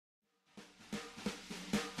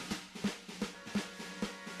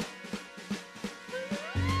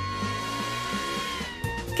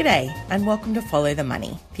G'day and welcome to Follow the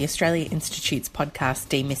Money, the Australia Institute's podcast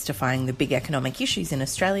demystifying the big economic issues in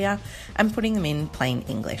Australia and putting them in plain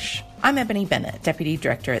English. I'm Ebony Bennett, Deputy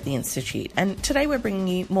Director at the Institute, and today we're bringing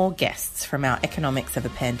you more guests from our Economics of a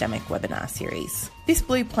Pandemic webinar series. This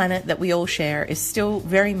blue planet that we all share is still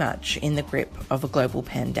very much in the grip of a global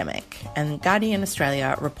pandemic, and Guardian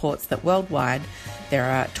Australia reports that worldwide there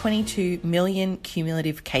are 22 million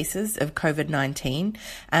cumulative cases of COVID-19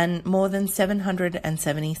 and more than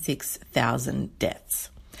 776,000 deaths.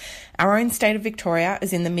 Our own state of Victoria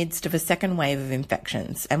is in the midst of a second wave of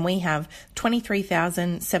infections, and we have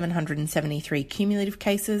 23,773 cumulative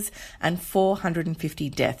cases and 450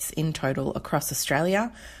 deaths in total across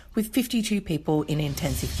Australia, with 52 people in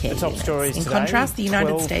intensive care units. In contrast, the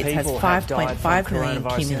United States has 5.5 million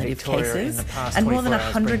cumulative cases and more than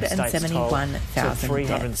 171,000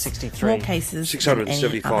 deaths. More cases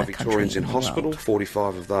 675 Victorians in hospital,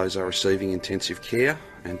 45 of those are receiving intensive care,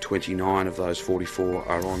 and 29 of those 44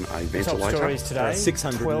 are on a ventilator. Stories today.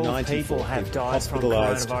 690 people have died from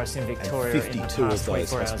coronavirus in Victoria, and 52 of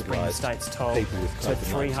those hospitalised people with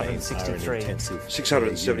COVID-19 are in intensive.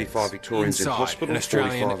 675 Victorians in hospital,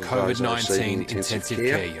 45 of those are receiving intensive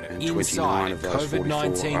care, and 29 of those 44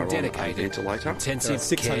 are on a ventilator.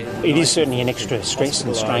 It is certainly an extra stress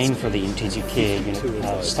and strain for the intensive care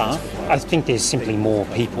unit staff. I think there's simply more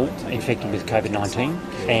people infected with COVID-19,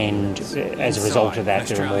 and as a result of that,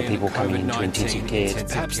 there are more people coming into intensive care.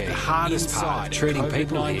 Perhaps the hardest part of treating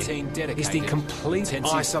people here is the complete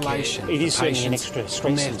isolation It is certainly an extra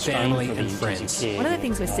stress and strain for the intensive care. One of the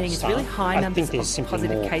things we're seeing is really high numbers of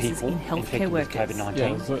positive cases in healthcare workers.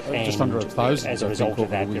 Just under 1,000 as a result of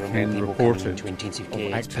that, there are more people coming into intensive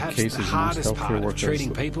care. Active cases amongst healthcare workers,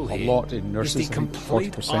 treating people a here lot in nurses, is the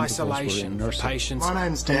complete 40% isolation of nurses. Patients. My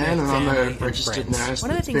name's Dan and I'm a registered nurse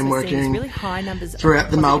that's been Really working high numbers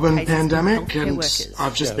throughout the Melbourne cases in pandemic, healthcare and workers.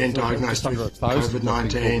 I've just been diagnosed with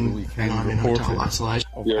COVID-19 and I'm in hotel isolation.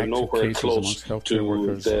 We are nowhere close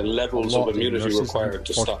to the levels of immunity required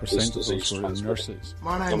to stop this disease transmission.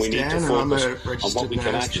 My And we name's need to Dan and I'm focus a on what registered we can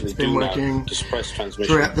nurse actually that's been do now working to suppress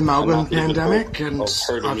transmission throughout the Melbourne and not live in pandemic, hope and of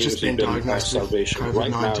herd I've just immunity been being our diagnosed with salvation. Right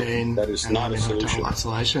now, COVID-19 that is and not I'm a in solution. hotel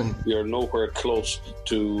isolation. We are nowhere close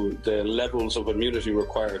to the levels of immunity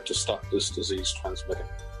required to stop this disease transmitting.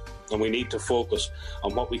 And we need to focus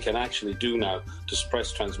on what we can actually do now to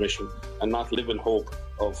suppress transmission and not live in hope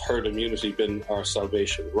of herd immunity being our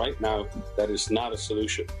salvation. Right now, that is not a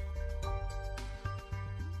solution.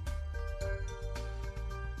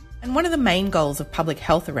 And one of the main goals of public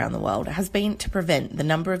health around the world has been to prevent the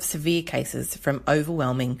number of severe cases from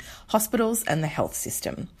overwhelming hospitals and the health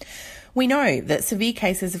system. We know that severe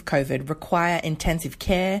cases of COVID require intensive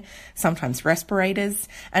care, sometimes respirators,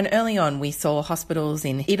 and early on we saw hospitals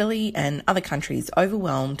in Italy and other countries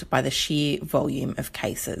overwhelmed by the sheer volume of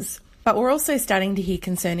cases. But we're also starting to hear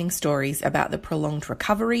concerning stories about the prolonged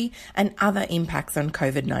recovery and other impacts on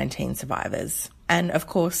COVID-19 survivors. And of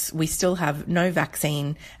course, we still have no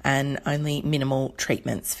vaccine and only minimal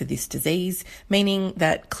treatments for this disease, meaning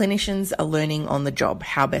that clinicians are learning on the job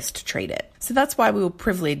how best to treat it. So that's why we were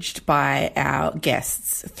privileged by our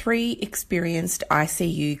guests, 3 experienced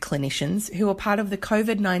ICU clinicians who are part of the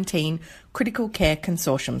COVID-19 Critical Care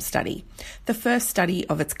Consortium study, the first study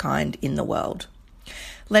of its kind in the world.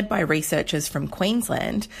 Led by researchers from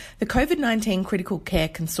Queensland, the COVID-19 Critical Care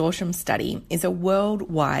Consortium study is a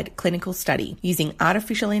worldwide clinical study using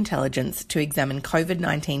artificial intelligence to examine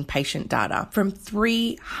COVID-19 patient data from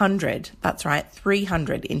 300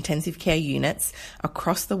 intensive care units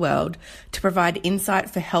across the world to provide insight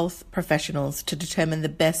for health professionals to determine the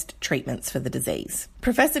best treatments for the disease.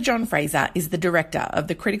 Professor John Fraser is the Director of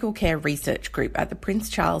the Critical Care Research Group at the Prince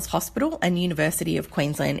Charles Hospital and University of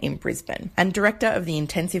Queensland in Brisbane, and Director of the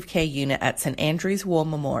Intensive Care Unit at St Andrew's War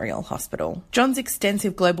Memorial Hospital. John's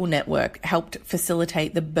extensive global network helped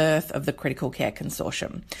facilitate the birth of the Critical Care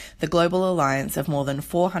Consortium, the global alliance of more than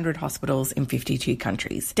 400 hospitals in 52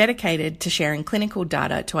 countries, dedicated to sharing clinical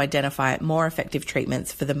data to identify more effective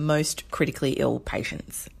treatments for the most critically ill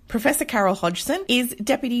patients. Professor Carol Hodgson is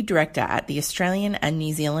Deputy Director at the Australian and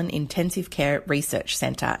New Zealand Intensive Care Research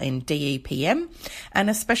Centre in DEPM and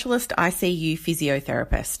a specialist ICU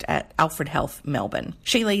physiotherapist at Alfred Health, Melbourne.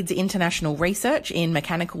 She leads international research in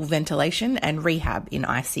mechanical ventilation and rehab in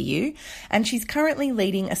ICU, and she's currently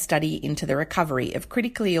leading a study into the recovery of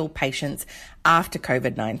critically ill patients after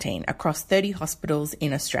COVID-19 across 30 hospitals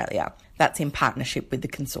in Australia. That's in partnership with the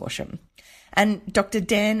consortium. And Dr.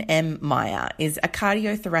 Dan M. Meyer is a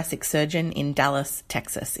cardiothoracic surgeon in Dallas,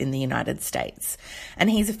 Texas, in the United States. And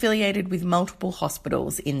he's affiliated with multiple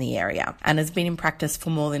hospitals in the area and has been in practice for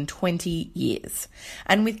more than 20 years.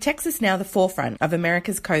 And with Texas now the forefront of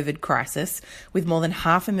America's COVID crisis, with more than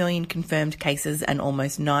 500,000 confirmed cases and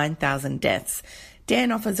almost 9,000 deaths,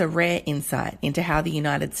 Dan offers a rare insight into how the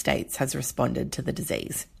United States has responded to the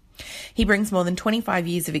disease. He brings more than 25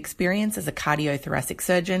 years of experience as a cardiothoracic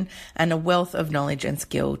surgeon and a wealth of knowledge and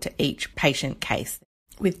skill to each patient case.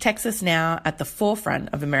 With Texas now at the forefront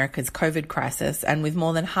of America's COVID crisis and with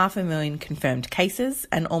more than 500,000 confirmed cases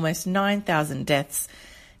and almost 9,000 deaths,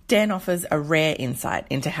 Dan offers a rare insight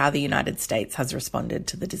into how the United States has responded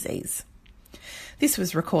to the disease. This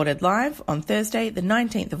was recorded live on Thursday, the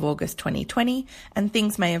 19th of August 2020, and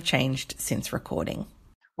things may have changed since recording.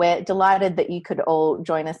 We're delighted that you could all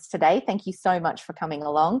join us today. Thank you so much for coming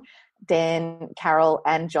along, Dan, Carol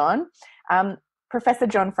and John. Professor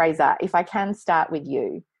John Fraser, if I can start with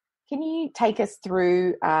you, can you take us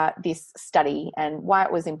through this study and why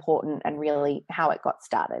it was important and really how it got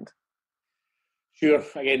started? Sure.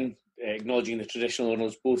 Again, acknowledging the traditional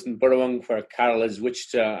owners, both in Burrawong, where Carol is,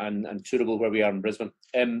 Wichita, and Turrbal, where we are in Brisbane.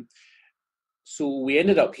 So we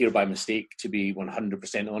ended up here by mistake, to be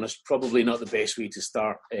 100% honest. Probably not the best way to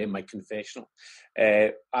start my confessional.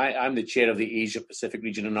 I'm the chair of the Asia Pacific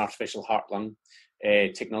region in artificial heart-lung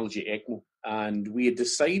technology, ECMO. And we had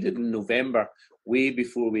decided in November, way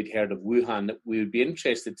before we'd heard of Wuhan, that we would be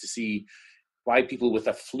interested to see why people with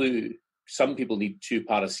a flu, some people need 2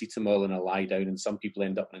 paracetamol and a lie down, and some people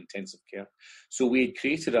end up in intensive care. So we had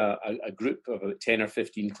created a group of about 10 or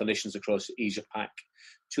 15 clinicians across Asia Pac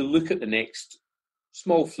to look at the next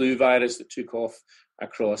small flu virus that took off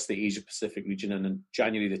across the Asia Pacific region. And on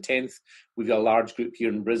January the 10th, we've got a large group here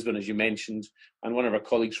in Brisbane, as you mentioned, and one of our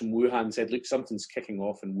colleagues from Wuhan said, look, something's kicking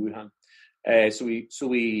off in Wuhan. So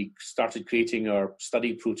we started creating our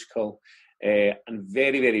study protocol, and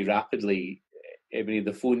very, very rapidly,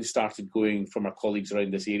 the phone started going from our colleagues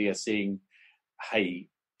around this area saying, hi,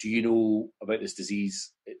 do you know about this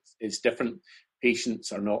disease? It's different.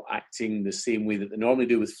 Patients are not acting the same way that they normally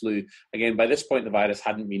do with flu. Again, by this point, the virus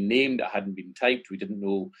hadn't been named, it hadn't been typed, we didn't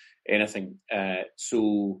know anything.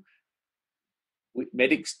 So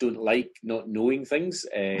medics don't like not knowing things,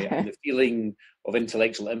 and the feeling of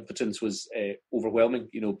intellectual impotence was overwhelming.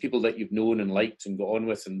 You know, people that you've known and liked and got on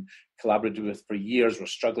with and collaborated with for years were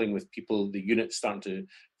struggling with people, the units starting to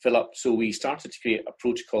fill up. So we started to create a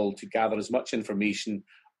protocol to gather as much information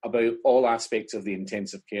about all aspects of the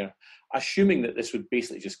intensive care, assuming that this would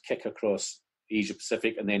basically just kick across Asia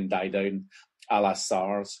Pacific and then die down a la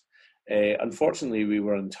SARS. Unfortunately, we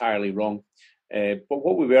were entirely wrong. But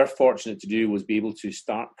what we were fortunate to do was be able to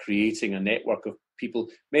start creating a network of people,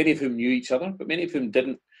 many of whom knew each other, but many of whom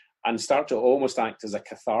didn't, and start to almost act as a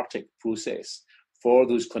cathartic process for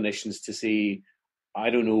those clinicians to say, I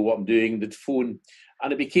don't know what I'm doing, the phone.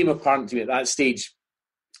 And it became apparent to me at that stage,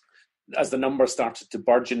 as the numbers started to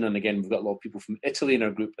burgeon, and again, we've got a lot of people from Italy in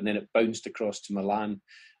our group, and then it bounced across to Milan,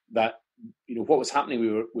 that, you know, what was happening,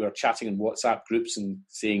 we were chatting in WhatsApp groups and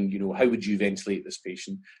saying, you know, how would you ventilate this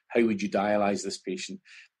patient? How would you dialyse this patient?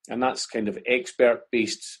 And that's kind of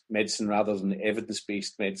expert-based medicine rather than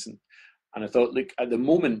evidence-based medicine. And I thought, look, at the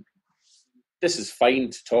moment, this is fine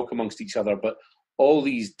to talk amongst each other, but all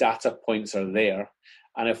these data points are there.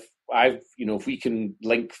 And if we can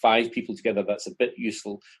link 5 people together, that's a bit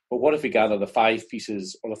useful. But what if we gather the 5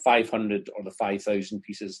 pieces or the 500 or the 5,000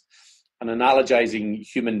 pieces? And analogizing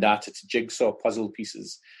human data to jigsaw puzzle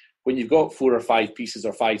pieces, when you've got 4 or 5 pieces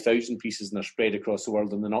or 5,000 pieces and they're spread across the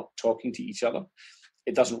world and they're not talking to each other,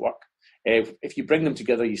 it doesn't work. If you bring them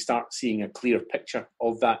together, you start seeing a clear picture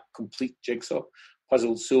of that complete jigsaw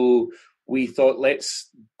puzzle. So we thought, let's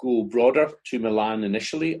go broader to Milan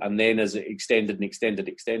initially, and then as it extended,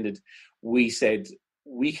 we said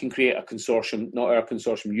we can create a consortium, not our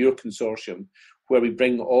consortium, your consortium, where we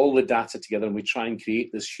bring all the data together and we try and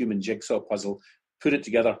create this human jigsaw puzzle, put it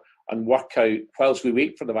together and work out, whilst we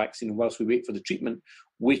wait for the vaccine and whilst we wait for the treatment,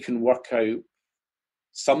 we can work out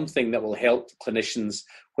something that will help clinicians,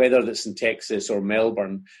 whether that's in Texas or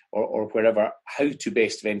Melbourne or wherever, how to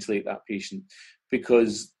best ventilate that patient.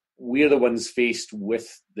 Because we're the ones faced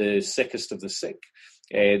with the sickest of the sick.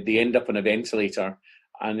 They end up on a ventilator,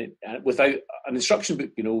 and without an instruction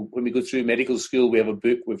book, you know, when we go through medical school, we have a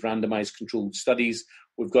book with randomized controlled studies.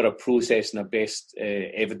 We've got a process and a best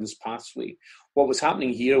evidence pathway. What was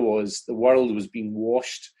happening here was the world was being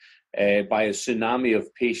washed by a tsunami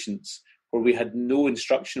of patients where we had no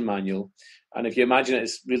instruction manual. And if you imagine it,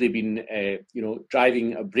 it's really been,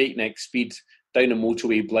 driving a breakneck speed down a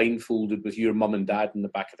motorway blindfolded with your mum and dad in the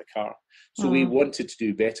back of the car. So we wanted to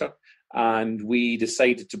do better, and we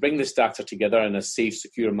decided to bring this data together in a safe,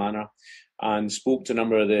 secure manner, and spoke to a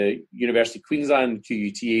number of the University of Queensland,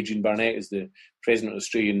 QUT, Adrian Barnett is the president of the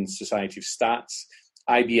Australian Society of Stats,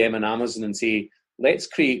 IBM and Amazon, and say, let's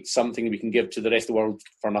create something we can give to the rest of the world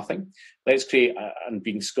for nothing. Let's create, and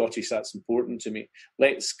being Scottish, that's important to me,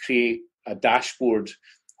 let's create a dashboard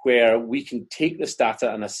where we can take this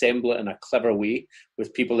data and assemble it in a clever way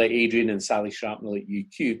with people like Adrian and Sally Shrapnel at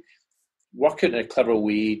UQ, work it in a clever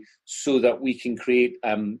way so that we can create,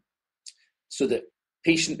 so that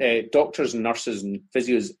doctors and nurses and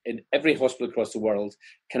physios in every hospital across the world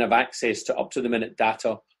can have access to up-to-the-minute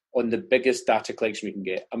data on the biggest data collection we can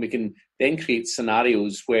get. And we can then create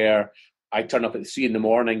scenarios where I turn up at 3 a.m.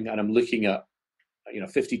 and I'm looking at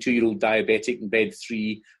 52-year-old diabetic in bed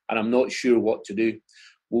 3, and I'm not sure what to do.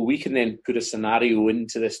 Well, we can then put a scenario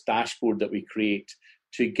into this dashboard that we create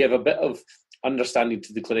to give a bit of understanding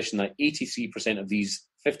to the clinician that 83% of these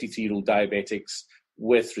 53-year-old diabetics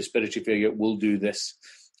with respiratory failure will do this.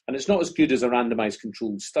 And it's not as good as a randomized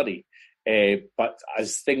controlled study, but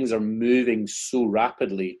as things are moving so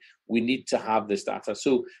rapidly, we need to have this data.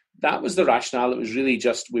 So that was the rationale. It was really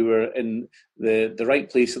just we were in the right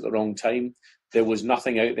place at the wrong time. There was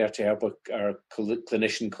nothing out there to help our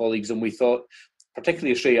clinician colleagues, and we thought,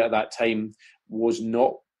 particularly Australia at that time, was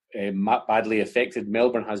not badly affected.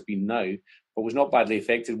 Melbourne has been now, but was not badly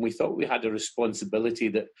affected. And we thought we had a responsibility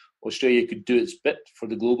that Australia could do its bit for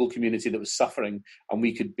the global community that was suffering, and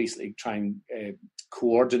we could basically try and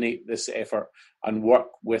coordinate this effort and work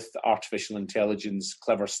with artificial intelligence,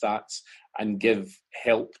 clever stats, and give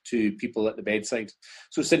help to people at the bedside.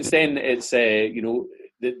 So since then, it's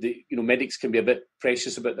medics can be a bit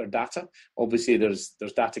precious about their data. Obviously, there's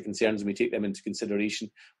data concerns, and we take them into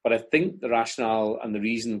consideration. But I think the rationale and the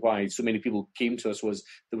reason why so many people came to us was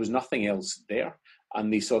there was nothing else there,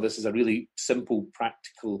 and they saw this as a really simple,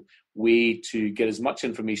 practical way to get as much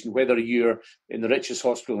information, whether you're in the richest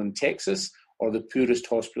hospital in Texas or the poorest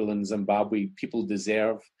hospital in Zimbabwe. People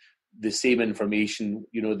deserve the same information.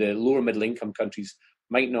 The lower middle income countries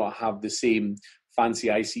might not have the same fancy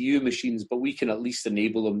ICU machines, but we can at least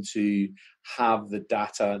enable them to have the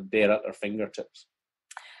data there at their fingertips.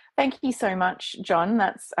 Thank you so much, John.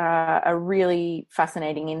 That's a really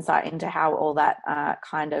fascinating insight into how all that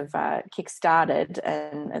kind of kick-started,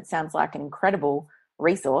 and it sounds like an incredible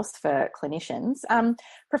resource for clinicians.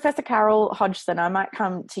 Professor Carol Hodgson, I might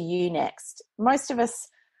come to you next. Most of us,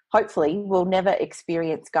 hopefully, will never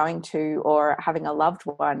experience going to or having a loved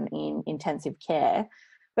one in intensive care.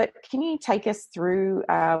 But can you take us through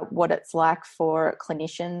what it's like for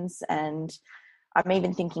clinicians? And I'm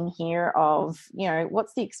even thinking here of,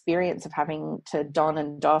 what's the experience of having to don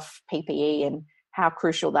and doff PPE and how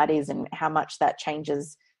crucial that is and how much that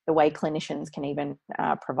changes the way clinicians can even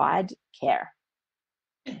provide care?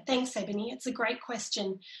 Thanks, Ebony. It's a great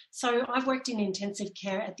question. So I've worked in intensive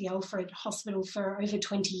care at the Alfred Hospital for over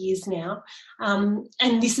 20 years now,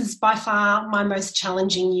 and this is by far my most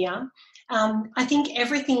challenging year. I think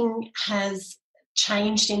everything has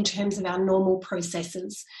changed in terms of our normal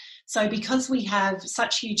processes. So because we have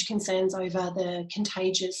such huge concerns over the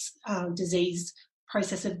contagious disease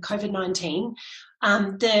process of COVID-19,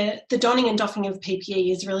 the donning and doffing of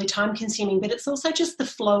PPE is really time consuming, but it's also just the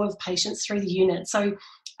flow of patients through the unit. So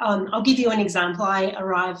I'll give you an example. I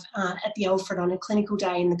arrive at the Alfred on a clinical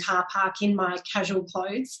day in the car park in my casual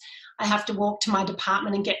clothes. I have to walk to my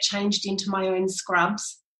department and get changed into my own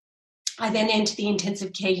scrubs. I then enter the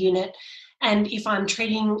intensive care unit, and if I'm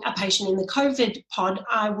treating a patient in the COVID pod,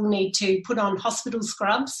 I will need to put on hospital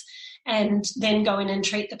scrubs and then go in and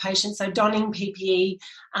treat the patient. So donning PPE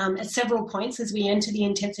at several points as we enter the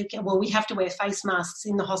intensive care. Well, we have to wear face masks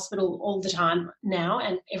in the hospital all the time now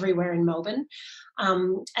and everywhere in Melbourne.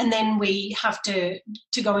 And then we have to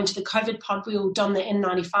go into the COVID pod. We'll don the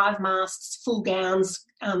N95 masks, full gowns,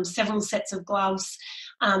 several sets of gloves,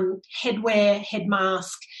 headwear, head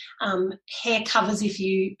mask, hair covers if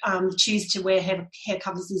you choose to wear hair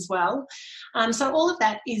covers as well. So all of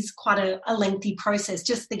that is quite a lengthy process.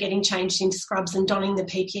 Just the getting changed into scrubs and donning the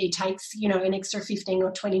PPE takes, an extra 15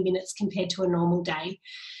 or 20 minutes compared to a normal day.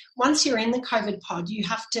 Once you're in the COVID pod, you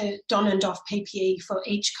have to don and doff PPE for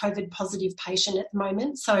each COVID positive patient at the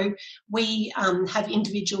moment. So we have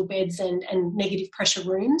individual beds and negative pressure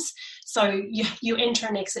rooms. So you enter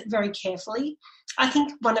and exit very carefully. I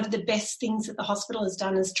think one of the best things that the hospital has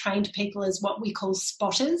done is trained people as what we call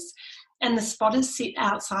spotters. and the spotters sit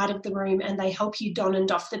outside of the room and they help you don and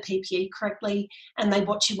doff the PPE correctly, and they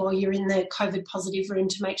watch you while you're in the COVID positive room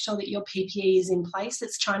to make sure that your PPE is in place.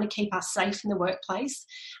 It's trying to keep us safe in the workplace,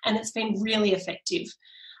 and it's been really effective.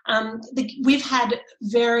 We've had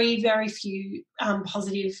very, very few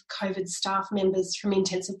positive COVID staff members from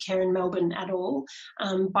intensive care in Melbourne at all.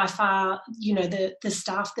 By far, the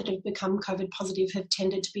staff that have become COVID positive have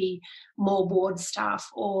tended to be more ward staff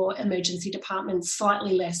or emergency departments,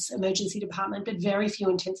 slightly less emergency department, but very few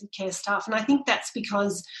intensive care staff. And I think that's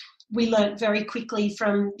because we learnt very quickly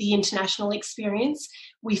from the international experience.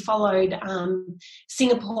 We followed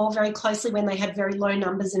Singapore very closely when they had very low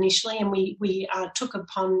numbers initially, and we took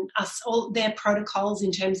upon us all their protocols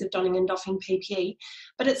in terms of donning and doffing PPE.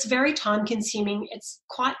 But it's very time consuming. It's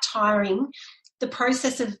quite tiring. The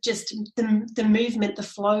process of just the movement, the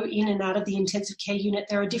flow in and out of the intensive care unit,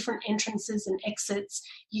 there are different entrances and exits.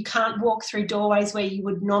 You can't walk through doorways where you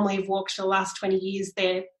would normally have walked for the last 20 years.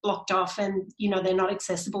 They're blocked off and, they're not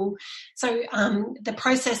accessible. So the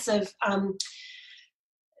process of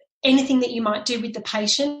anything that you might do with the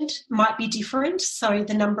patient might be different. So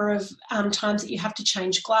the number of times that you have to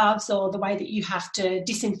change gloves, or the way that you have to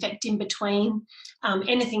disinfect in between,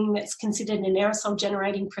 anything that's considered an aerosol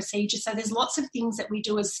generating procedure. So there's lots of things that we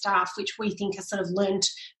do as staff which we think are sort of learnt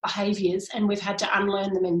behaviours, and we've had to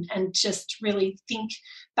unlearn them and just really think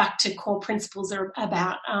back to core principles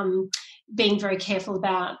about being very careful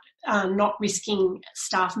about not risking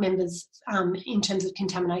staff members in terms of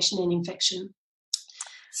contamination and infection.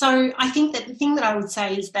 So I think that the thing that I would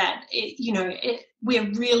say is that, we're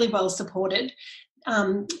really well supported.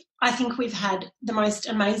 I think we've had the most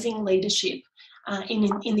amazing leadership in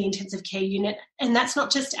the intensive care unit. And that's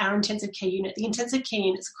not just our intensive care unit. The intensive care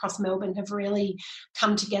units across Melbourne have really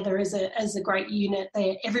come together as a great unit.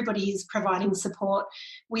 Everybody is providing support.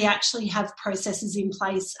 We actually have processes in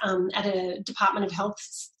place at a Department of Health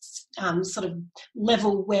sort of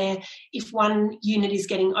level where if one unit is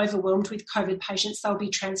getting overwhelmed with COVID patients, they'll be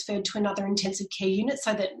transferred to another intensive care unit,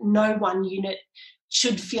 so that no one unit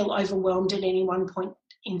should feel overwhelmed at any one point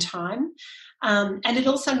in time. And it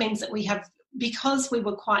also means that we have, because we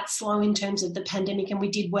were quite slow in terms of the pandemic and we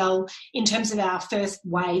did well in terms of our first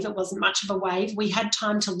wave, it wasn't much of a wave, we had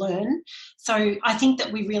time to learn. So I think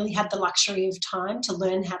that we really had the luxury of time to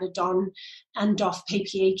learn how to don and doff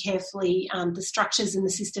PPE carefully, the structures and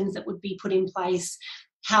the systems that would be put in place,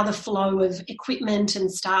 how the flow of equipment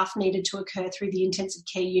and staff needed to occur through the intensive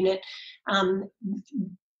care unit,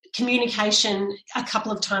 communication a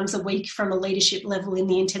couple of times a week from a leadership level in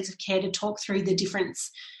the intensive care to talk through the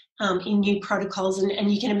difference in new protocols.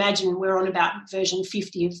 And you can imagine we're on about version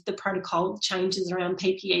 50 of the protocol changes around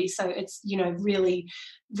PPE. So it's, really,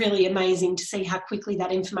 really amazing to see how quickly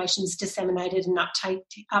that information is disseminated and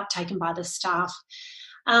uptaken by the staff.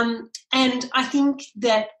 And I think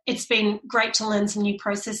that it's been great to learn some new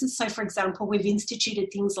processes. So, for example, we've instituted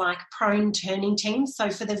things like prone turning teams.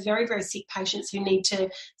 So for the very, very sick patients who need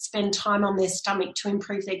to spend time on their stomach to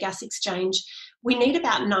improve their gas exchange, we need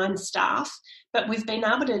about 9 staff, but we've been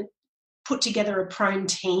able to put together a prone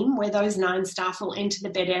team where those 9 staff will enter the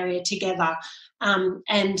bed area together.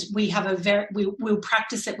 And we have we'll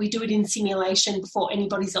practice it. We do it in simulation before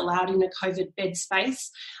anybody's allowed in a COVID bed space,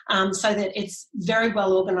 so that it's very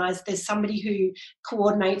well organised. There's somebody who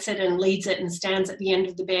coordinates it and leads it and stands at the end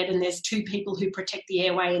of the bed, and there's 2 people who protect the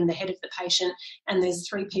airway and the head of the patient, and there's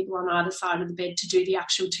 3 people on either side of the bed to do the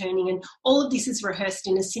actual turning. And all of this is rehearsed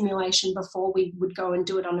in a simulation before we would go and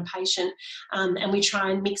do it on a patient. And we try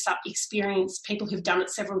and mix up experienced people who've done it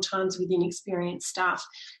several times with inexperienced staff.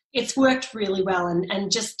 It's worked really well,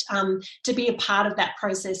 and just to be a part of that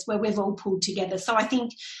process where we've all pulled together. So I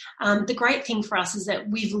think the great thing for us is that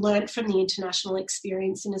we've learnt from the international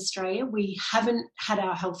experience in Australia. We haven't had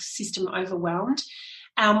our health system overwhelmed.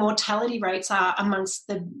 Our mortality rates are amongst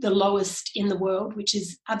the lowest in the world, which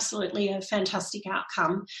is absolutely a fantastic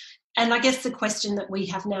outcome. And I guess the question that we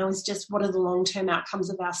have now is just what are the long-term outcomes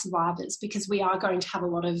of our survivors, because we are going to have a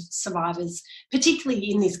lot of survivors, particularly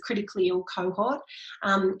in this critically ill cohort.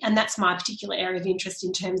 And that's my particular area of interest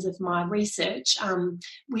in terms of my research.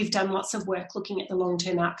 We've done lots of work looking at the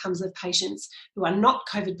long-term outcomes of patients who are not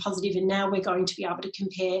COVID positive, and now we're going to be able to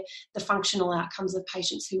compare the functional outcomes of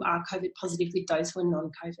patients who are COVID positive with those who are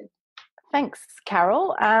non-COVID. Thanks,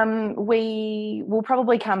 Carol. We will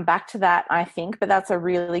probably come back to that, I think, but that's a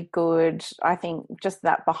really good, I think, just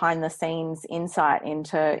that behind the scenes insight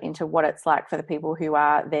into what it's like for the people who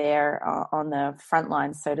are there on the front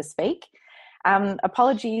lines, so to speak.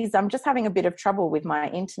 Apologies, I'm just having a bit of trouble with my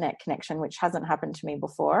internet connection, which hasn't happened to me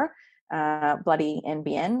before. Bloody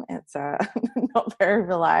NBN, it's not very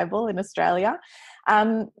reliable in Australia.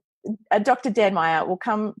 Dr. Dan Meyer, we'll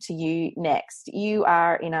come to you next. You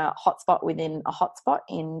are in a hotspot within a hotspot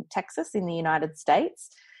in Texas in the United States.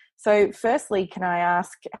 So firstly, can I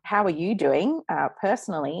ask, how are you doing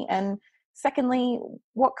personally? And secondly,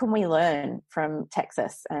 what can we learn from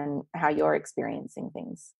Texas and how you're experiencing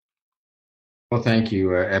things? Well, thank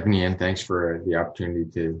you, Ebony, and thanks for the opportunity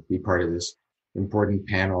to be part of this important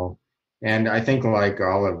panel. And I think like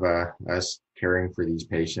all of us caring for these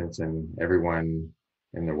patients and everyone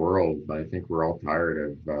in the world, I think we're all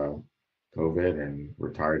tired of COVID, and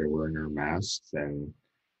we're tired of wearing our masks.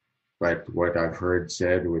 But what I've heard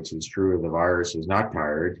said, which is true, the virus is not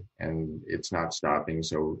tired and it's not stopping.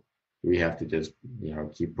 So we have to just,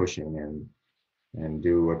 keep pushing and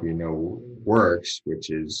do what we know works, which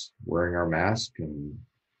is wearing our mask and,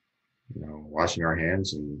 washing our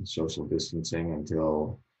hands and social distancing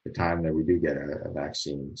until the time that we do get a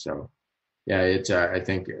vaccine. So yeah, it's, I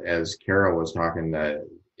think as Carol was talking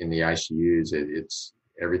in the ICUs, it's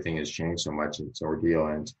everything has changed so much. It's ordeal,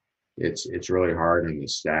 and it's really hard on the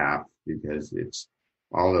staff because it's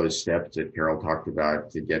all those steps that Carol talked about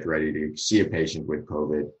to get ready to see a patient with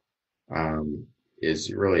COVID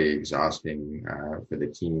is really exhausting for the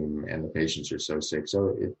team, and the patients are so sick.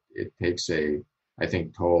 So it takes I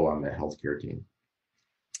think, toll on the healthcare team.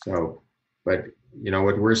 So, but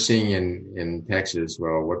what we're seeing in Texas,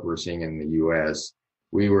 well, what we're seeing in the U.S.,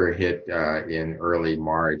 we were hit in early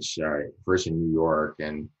March, first in New York,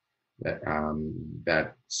 and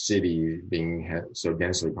that city being so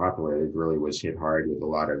densely populated really was hit hard with a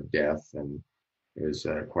lot of death, and it was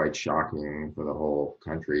quite shocking for the whole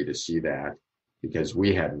country to see that, because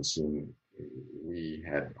we had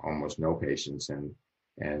almost no patients, and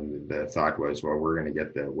the thought was, well, we're going to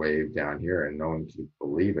get the wave down here, and no one could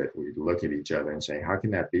believe it. We'd look at each other and say, how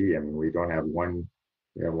can that be? I mean, we don't have one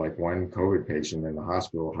COVID patient in the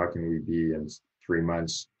hospital. How can we be in 3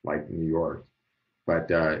 months like New York?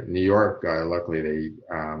 But New York, luckily,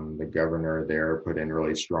 the governor there put in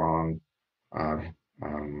really strong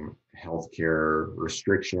healthcare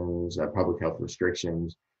restrictions, public health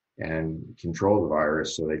restrictions, and control the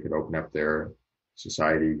virus so they could open up their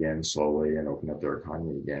society again slowly and open up their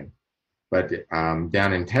economy again. But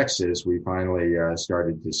down in Texas, we finally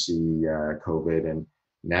started to see COVID, and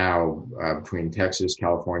now between Texas,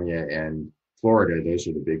 California, and Florida, those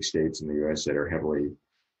are the big states in the U.S. that are heavily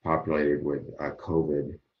populated with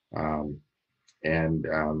COVID. I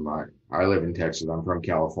live in Texas. I'm from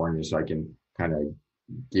California, so I can kind of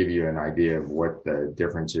give you an idea of what the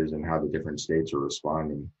difference is and how the different states are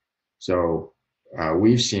responding. So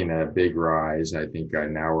we've seen a big rise. I think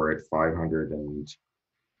now we're at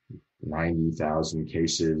 590,000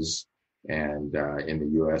 cases. And in the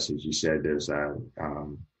U.S., as you said, there's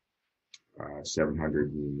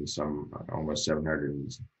 700 and some, almost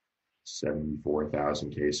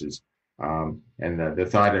 774,000 cases. And the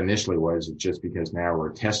thought initially was just because now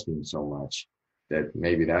we're testing so much that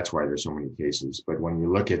maybe that's why there's so many cases. But when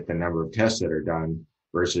you look at the number of tests that are done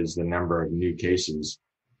versus the number of new cases,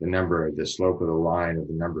 the slope of the line of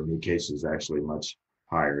the number of new cases is actually much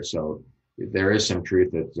higher. So there is some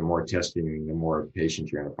truth that the more testing, the more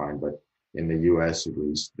patients you're going to find. But in the U.S., at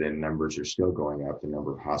least, the numbers are still going up, the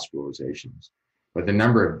number of hospitalizations. But the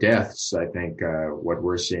number of deaths, I think what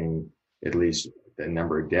we're seeing, at least the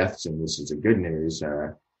number of deaths, and this is a good news,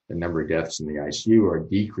 the number of deaths in the ICU are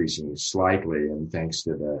decreasing slightly, and thanks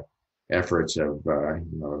to the efforts of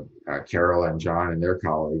Carol and John and their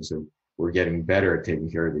colleagues, we're getting better at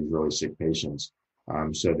taking care of these really sick patients.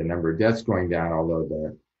 So the number of deaths going down, although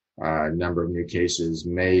the number of new cases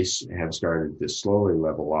may have started to slowly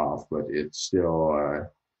level off, but it's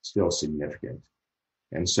still significant.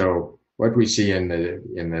 And so what we see in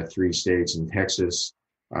the three states in Texas,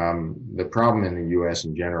 the problem in the U.S.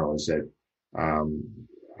 in general is that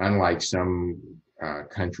unlike some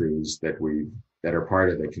countries that are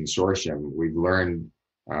part of the consortium, we've learned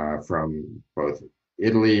from both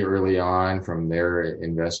Italy early on, from their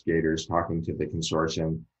investigators talking to the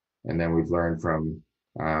consortium, and then we've learned from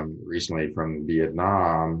recently from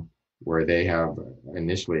Vietnam, where they have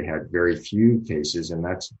initially had very few cases, and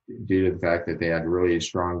that's due to the fact that they had really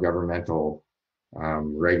strong governmental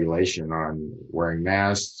regulation on wearing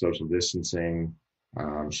masks, social distancing,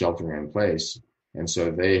 sheltering in place. And so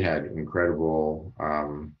they had incredible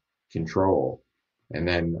control. And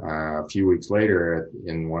then a few weeks later,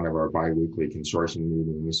 in one of our biweekly consortium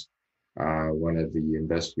meetings, one of the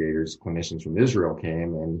investigators, clinicians from Israel,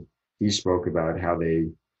 came, and he spoke about how they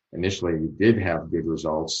initially did have good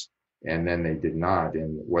results, and then they did not,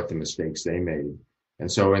 and what the mistakes they made. And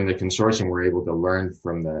so in the consortium, we're able to learn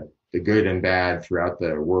from the good and bad throughout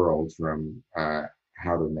the world, from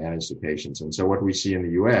how to manage the patients. And so what we see in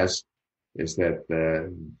the U.S. is that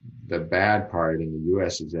the bad part in the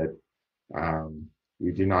U.S. is that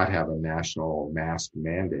we do not have a national mask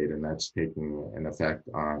mandate, and that's taking an effect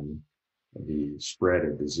on the spread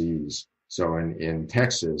of disease. So in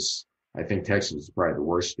Texas, I think Texas is probably the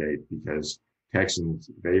worst state, because Texans,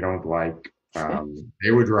 they don't like,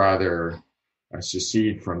 they would rather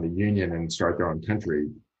secede from the union and start their own country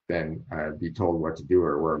than be told what to do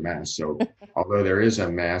or wear a mask. So although there is a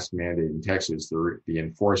mask mandate in Texas, the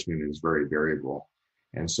enforcement is very variable.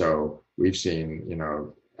 And so we've seen,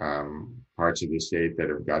 parts of the state that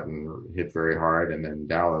have gotten hit very hard. And then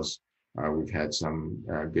Dallas, we've had some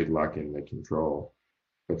good luck in the control.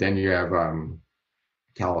 But then you have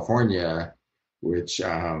California, which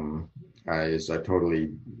is a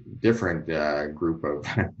totally different group of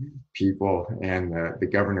people. And the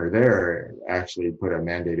governor there actually put a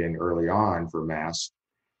mandate in early on for masks.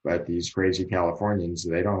 But these crazy Californians,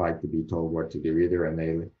 they don't like to be told what to do either. And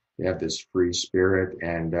they have this free spirit,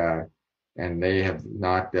 and they have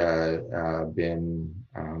not been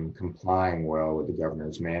complying well with the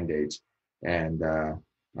governor's mandates. And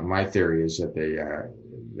my theory is that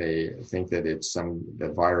they think that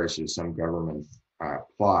the virus is some government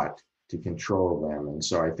plot to control them. And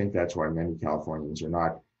so I think that's why many Californians are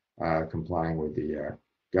not complying with the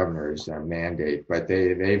governor's mandate. But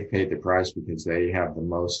they've paid the price, because they have the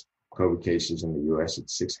most COVID cases in the U.S. at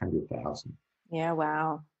 600,000. Yeah,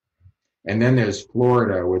 wow. And then there's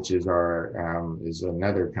Florida, which is is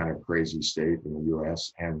another kind of crazy state in the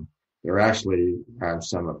U.S. And there are actually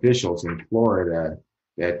some officials in Florida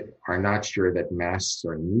that are not sure that masks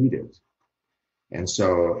are needed. And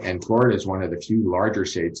Florida is one of the few larger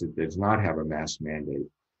states that does not have a mask mandate.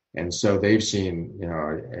 And so they've seen,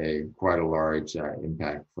 quite a large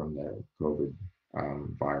impact from the COVID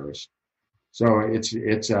virus. So it's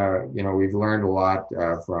we've learned a lot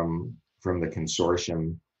from the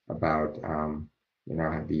consortium about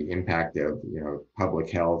the impact of public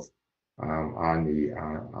health on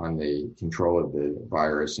the control of the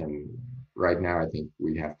virus. And right now, I think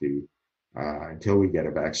we have to, until we get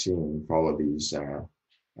a vaccine, follow these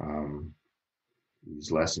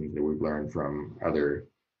lessons that we've learned from other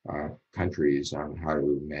countries on how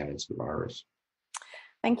to manage the virus.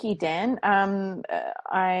 Thank you, Dan.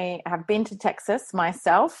 I have been to Texas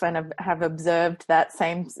myself and have observed that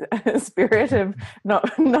same spirit of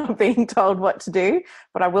not being told what to do.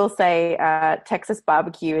 But I will say Texas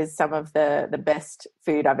barbecue is some of the best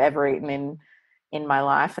food I've ever eaten in my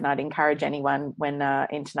life. And I'd encourage anyone, when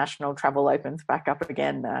international travel opens back up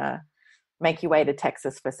again, make your way to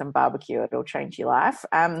Texas for some barbecue. It'll change your life.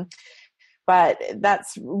 But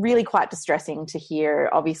that's really quite distressing to hear,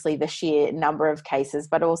 obviously, the sheer number of cases,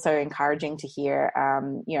 but also encouraging to hear,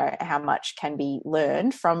 how much can be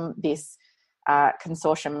learned from this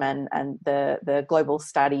consortium and the global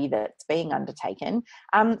study that's being undertaken.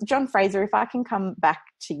 John Fraser, if I can come back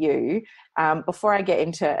to you, before I get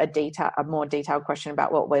into a more detailed question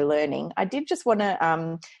about what we're learning, I did just want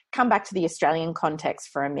to come back to the Australian context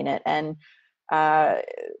for a minute, and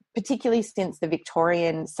particularly since the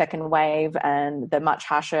Victorian second wave and the much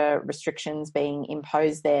harsher restrictions being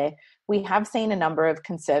imposed there, we have seen a number of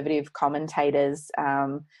conservative commentators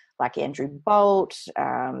like Andrew Bolt,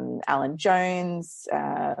 Alan Jones,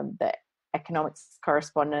 the economics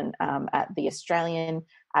correspondent at The Australian,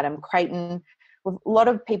 Adam Creighton, with a lot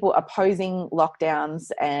of people opposing lockdowns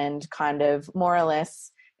and kind of more or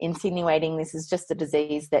less insinuating this is just a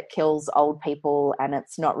disease that kills old people and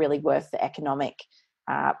it's not really worth the economic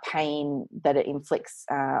pain that it inflicts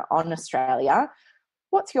on Australia.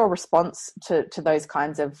 What's your response to those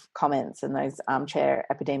kinds of comments and those armchair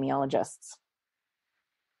epidemiologists?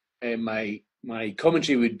 My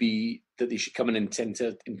commentary would be that they should come in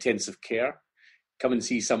intensive care, come and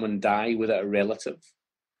see someone die without a relative,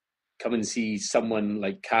 come and see someone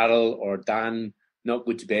like Carol or Dan not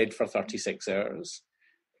go to bed for 36 hours,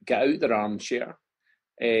 get out their armchair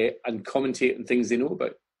and commentate on things they know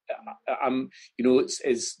about.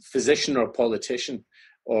 It's physician or politician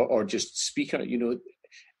or just speaker.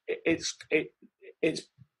 It's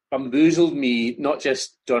bamboozled me. Not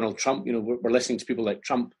just Donald Trump. We're listening to people like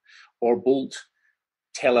Trump or Bolt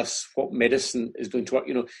tell us what medicine is going to work.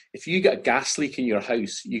 If you get a gas leak in your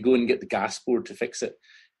house, you go and get the gas board to fix it.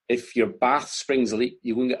 If your bath springs a leak,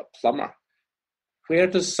 you go and get a plumber. Where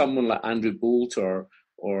does someone like Andrew Bolt or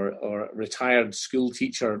a retired school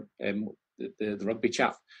teacher, the rugby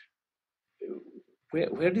chap,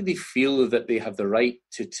 where do they feel that they have the right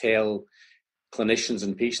to tell clinicians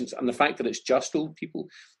and patients? And the fact that it's just old people,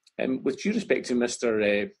 with due respect to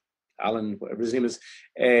Mr. Alan, whatever his name is,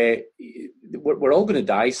 we're all going to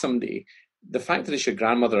die someday. the fact that it's your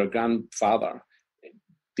grandmother or grandfather,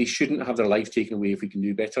 they shouldn't have their life taken away if we can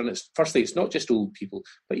do better. And firstly, it's not just old people,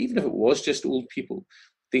 but even if it was just old people,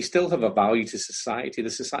 they still have a value to society. The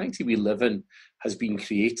society we live in has been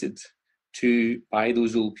created by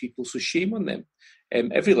those old people, so shame on them.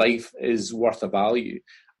 Every life is worth a value.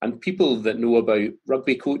 And people that know about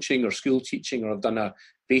rugby coaching or school teaching or have done a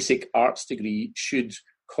basic arts degree should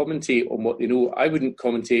commentate on what they know. I wouldn't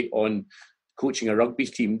commentate on coaching a rugby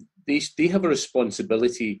team. They have a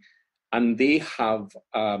responsibility, and they have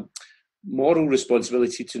a moral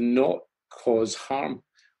responsibility to not cause harm.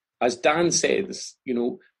 As Dan says,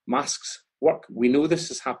 masks work. We know this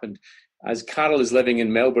has happened. As Carol is living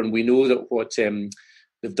in Melbourne, we know that what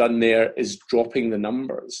they've done there is dropping the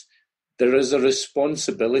numbers. There is a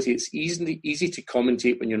responsibility. It's easy to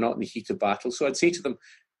commentate when you're not in the heat of battle. So I'd say to them,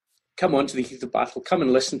 come on to the heat of battle. Come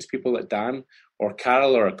and listen to people like Dan or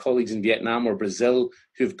Carol or our colleagues in Vietnam or Brazil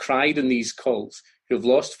who've cried in these calls, who've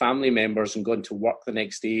lost family members and gone to work the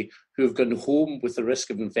next day, who have gone home with the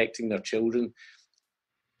risk of infecting their children.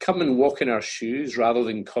 Come and walk in our shoes rather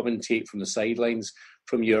than commentate from the sidelines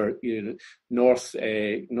from your North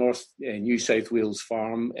New South Wales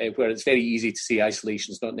farm, where it's very easy to say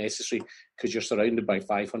isolation is not necessary because you're surrounded by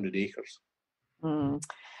 500 acres.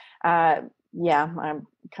 Yeah, I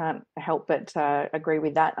can't help but agree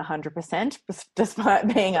with that 100%,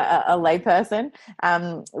 despite being a layperson.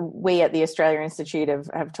 We at the Australia Institute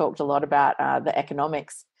have talked a lot about the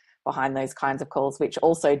economics behind those kinds of calls, which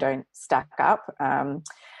also don't stack up.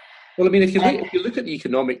 Well, I mean, if you look at the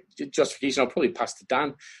economic justification, I'll probably pass to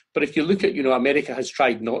Dan, but if you look at, America has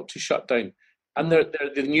tried not to shut down, and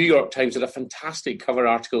the New York Times had a fantastic cover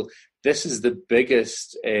article. This is the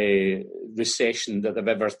biggest recession that they've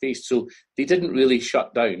ever faced. So they didn't really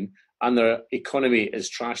shut down, and their economy is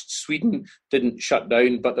trashed. Sweden didn't shut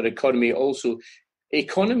down, but their economy also.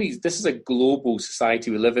 Economies, this is a global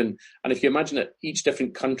society we live in. And if you imagine that each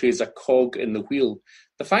different country is a cog in the wheel,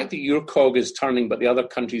 the fact that your cog is turning but the other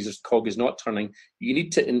country's cog is not turning, you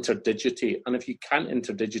need to interdigitate. And if you can't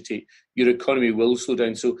interdigitate, your economy will slow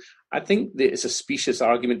down. So I think that it's a specious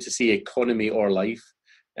argument to say economy or life.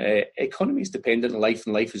 Economy is dependent on life,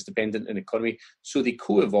 and life is dependent on economy. So they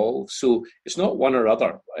co-evolve. So it's not one or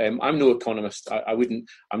other. I'm no economist. I'm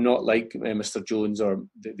not like Mr. Jones or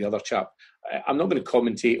the other chap. I'm not going to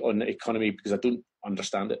commentate on the economy because I don't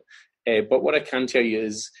understand it. But what I can tell you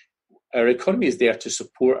is our economy is there to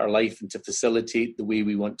support our life and to facilitate the way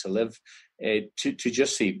we want to live. To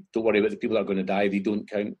just say, don't worry about the people that are going to die, they don't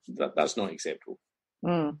count, that's not acceptable.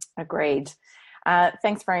 Agreed.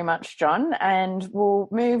 Thanks very much, John. And we'll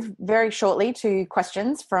move very shortly to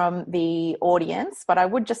questions from the audience, but I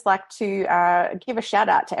would just like to give a shout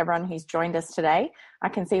out to everyone who's joined us today. I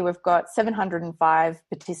can see we've got 705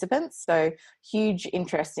 participants, so huge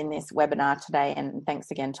interest in this webinar today, and thanks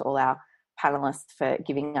again to all our panelists for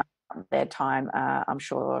giving up their time. I'm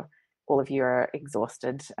sure all of you are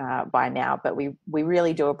exhausted by now, but we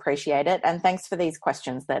really do appreciate it, and thanks for these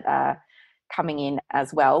questions that are coming in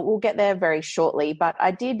as well. We'll get there very shortly, but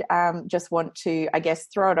I did just want to,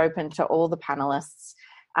 throw it open to all the panelists.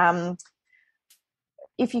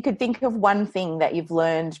 If you could think of one thing that you've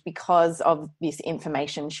learned because of this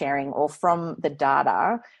information sharing or from the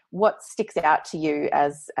data, what sticks out to you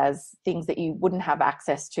as things that you wouldn't have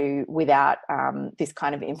access to without this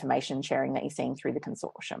kind of information sharing that you're seeing through the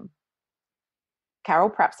consortium? Carol,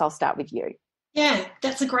 perhaps I'll start with you. Yeah,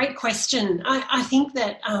 that's a great question. I think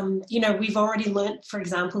that, we've already learnt, for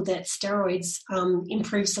example, that steroids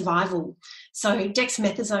improve survival. So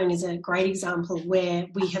dexamethasone is a great example where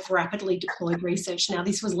we have rapidly deployed research. Now,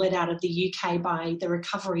 this was led out of the UK by the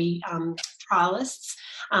recovery trialists.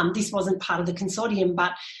 This wasn't part of the consortium,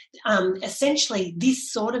 but essentially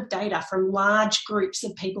this sort of data from large groups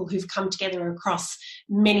of people who've come together across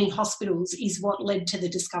many hospitals is what led to the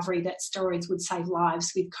discovery that steroids would save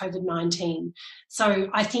lives with COVID-19. So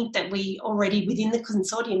I think that we already within the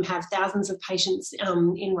consortium have thousands of patients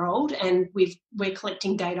enrolled, and we're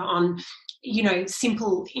collecting data on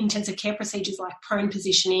simple intensive care procedures like prone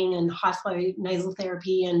positioning and high flow nasal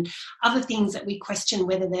therapy and other things that we question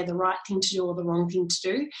whether they're the right thing to do or the wrong thing to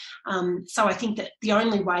do. So I think that the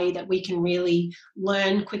only way that we can really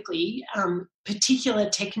learn quickly particular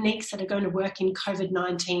techniques that are going to work in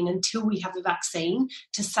COVID-19 until we have a vaccine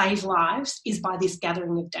to save lives is by this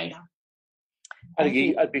gathering of data. I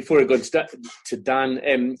think before I go to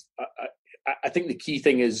Dan, I think the key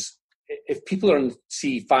thing is if people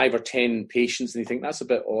see 5 or 10 patients and they think that's a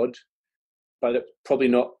bit odd, but it's probably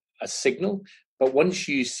not a signal. But once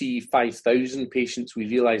you see 5,000 patients, we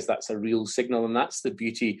realise that's a real signal, and that's the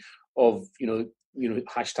beauty of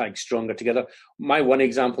hashtag stronger together. My one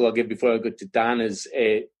example I'll give before I go to Dan is,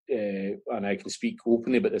 and I can speak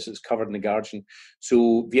openly about this, it's covered in the Guardian.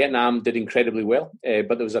 So Vietnam did incredibly well,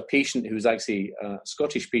 but there was a patient who was actually a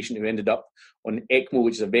Scottish patient who ended up on ECMO,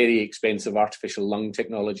 which is a very expensive artificial lung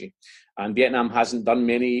technology. And Vietnam hasn't done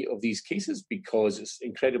many of these cases because it's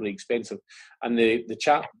incredibly expensive. And the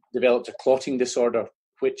chap developed a clotting disorder,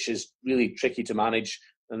 which is really tricky to manage.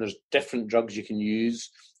 And there's different drugs you can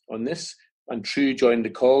use on this. And True joined the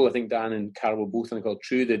call. I think Dan and Carol were both on the call.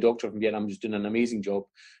 True, the doctor from Vietnam, was doing an amazing job,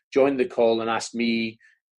 joined the call and asked me,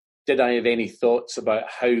 did I have any thoughts about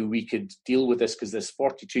how we could deal with this, because this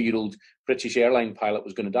 42-year-old British airline pilot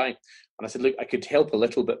was going to die. And I said, look, I could help a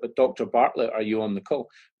little bit, but Dr. Bartlett, are you on the call?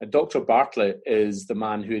 And Dr. Bartlett is the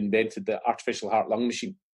man who invented the artificial heart-lung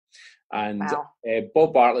machine. And wow.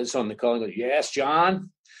 Bob Bartlett's on the call and goes, yes,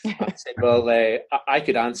 John. I said, well, I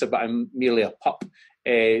could answer, but I'm merely a pup.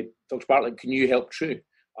 Dr. Bartlett, can you help True?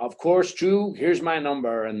 Of course, True, here's my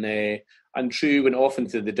number. And True went off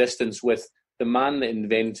into the distance with the man that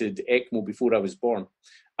invented ECMO before I was born.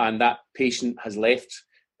 And that patient has left,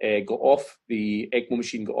 got off the ECMO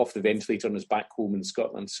machine, got off the ventilator and is back home in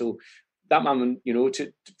Scotland. So that man,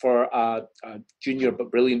 for a junior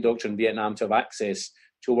but brilliant doctor in Vietnam to have access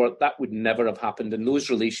to work, that would never have happened. And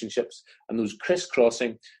those relationships and those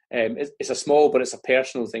crisscrossing, it's a small, but it's a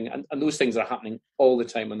personal thing. And those things are happening all the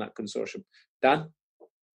time in that consortium. Dan?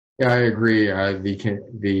 Yeah, I agree.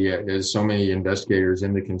 There's so many investigators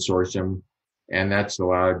in the consortium, and that's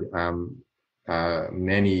allowed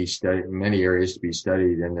many areas to be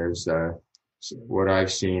studied. And there's what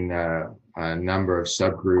I've seen, a number of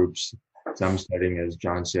subgroups, some studying, as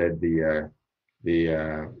John said, the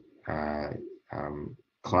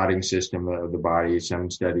clotting system of the body.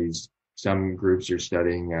 Some groups are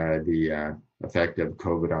studying the effect of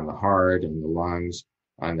COVID on the heart and the lungs,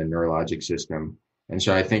 on the neurologic system. And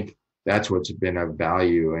so I think that's what's been of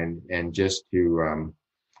value. And just to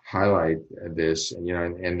highlight this,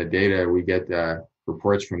 and the data, we get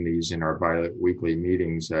reports from these in our bi-weekly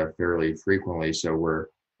meetings fairly frequently. So we're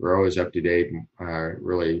always up to date,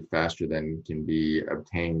 really faster than can be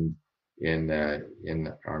obtained in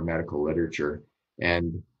our medical literature.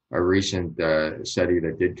 And a recent study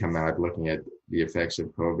that did come out looking at the effects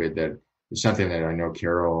of COVID, that is something that I know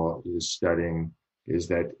Carol is studying, is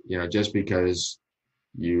that, just because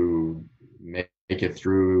you make it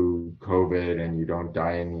through COVID and you don't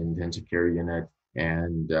die in the intensive care unit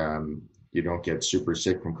and you don't get super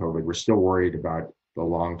sick from COVID, we're still worried about the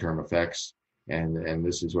long-term effects. And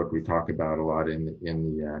this is what we talk about a lot in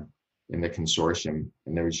the consortium.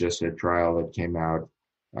 And there was just a trial that came out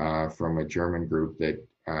from a German group that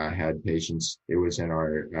had patients. It was in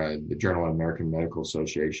the Journal of American Medical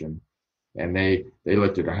Association, and they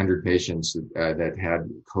looked at 100 patients that had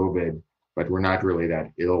COVID, but were not really that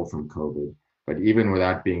ill from COVID. But even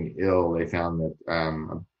without being ill, they found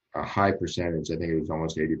that a high percentage, I think it was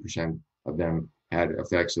almost 80% of them, had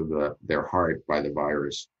effects of their heart by the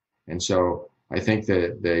virus. And so I think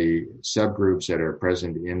that the subgroups that are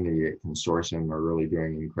present in the consortium are really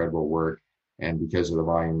doing incredible work. And because of the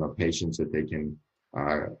volume of patients that they can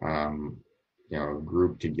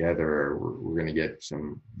group together, we're going to get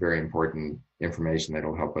some very important information that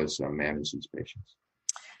will help us manage these patients.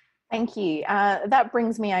 Thank you. That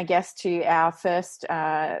brings me, I guess, to our first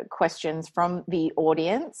questions from the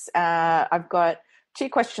audience. I've got two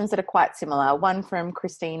questions that are quite similar. One from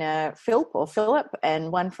Christina Philip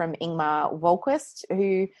and one from Ingmar Volquist,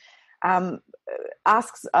 who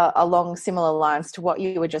asks along similar lines to what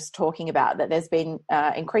you were just talking about, that there's been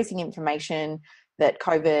increasing information that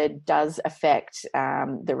COVID does affect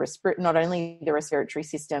not only the respiratory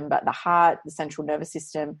system, but the heart, the central nervous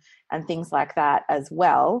system, and things like that as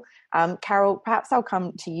well. Carol, perhaps I'll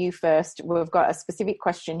come to you first. We've got a specific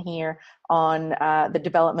question here on the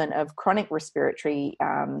development of chronic respiratory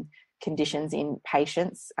conditions in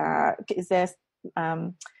patients. Is there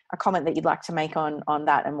a comment that you'd like to make on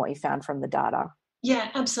that and what you found from the data?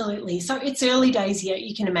 Yeah, absolutely. So it's early days yet,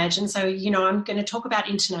 you can imagine. So, I'm going to talk about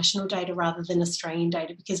international data rather than Australian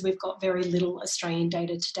data because we've got very little Australian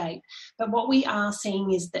data to date. But what we are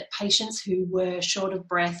seeing is that patients who were short of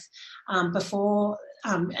breath before,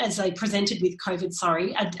 as they presented with COVID,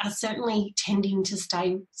 are certainly tending to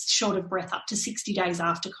stay short of breath up to 60 days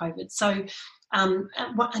after COVID. So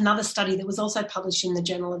another study that was also published in the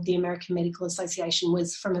Journal of the American Medical Association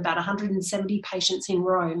was from about 170 patients in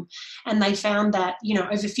Rome, and they found that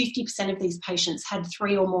over 50% of these patients had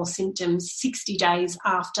 3 or more symptoms 60 days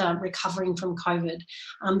after recovering from COVID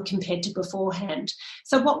compared to beforehand.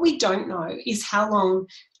 So what we don't know is how long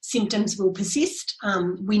symptoms will persist.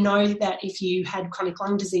 We know that if you had chronic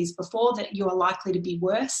lung disease before, that you are likely to be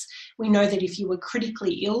worse. We know that if you were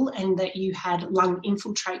critically ill and that you had lung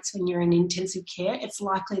infiltrates when you're in intensive care, it's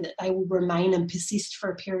likely that they will remain and persist for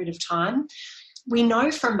a period of time. We know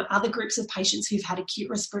from other groups of patients who've had acute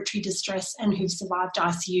respiratory distress and who've survived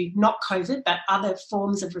ICU, not COVID, but other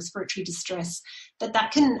forms of respiratory distress, that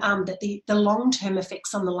the long-term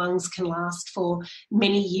effects on the lungs can last for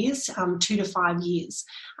many years, 2 to 5 years.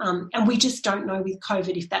 And we just don't know with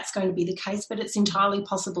COVID if that's going to be the case, but it's entirely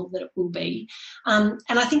possible that it will be. And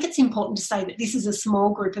I think it's important to say that this is a small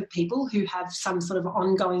group of people who have some sort of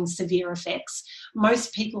ongoing severe effects.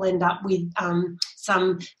 Most people end up with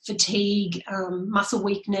some fatigue, muscle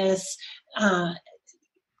weakness,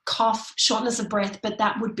 cough, shortness of breath, but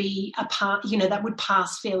that would be that would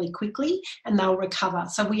pass fairly quickly and they'll recover.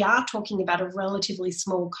 So we are talking about a relatively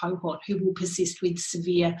small cohort who will persist with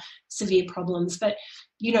severe problems. But,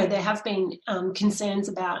 there have been concerns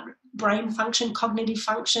about brain function, cognitive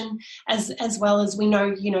function, as well as we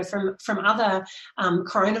know, from other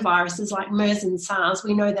coronaviruses like MERS and SARS,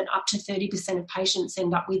 we know that up to 30% of patients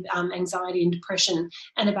end up with anxiety and depression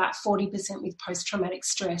and about 40% with post-traumatic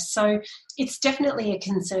stress. So it's definitely a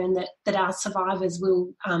concern that our survivors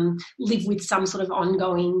will live with some sort of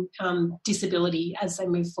ongoing disability as they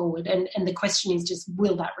move forward. And the question is just,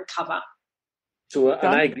 will that recover? So, and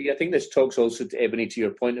I agree. I think this talks also to Ebony, to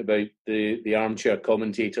your point about the armchair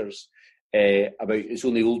commentators, about it's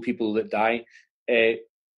only old people that die.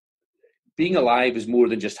 Being alive is more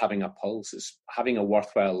than just having a pulse. It's having a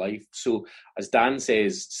worthwhile life. So, as Dan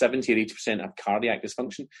says, 70 or 80% have cardiac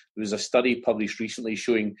dysfunction. There was a study published recently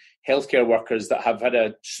showing healthcare workers that have had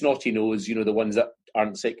a snotty nose, the ones that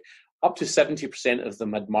aren't sick, up to 70% of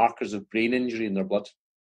them had markers of brain injury in their blood.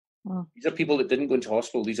 Wow. These are people that didn't go into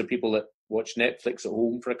hospital. These are people that watch Netflix at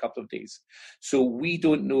home for a couple of days. So we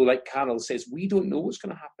don't know, like Carol says, we don't know what's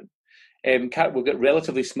going to happen. We've got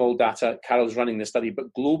relatively small data. Carol's running the study,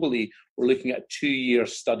 but globally, we're looking at a 2-year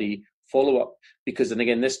study follow-up because, and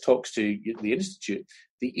again, this talks to the Institute,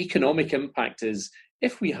 the economic impact is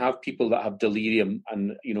if we have people that have delirium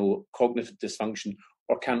and, cognitive dysfunction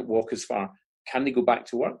or can't walk as far, can they go back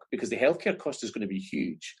to work? Because the healthcare cost is going to be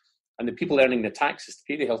huge. And the people earning the taxes to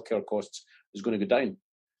pay the healthcare costs is going to go down.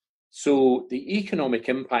 So the economic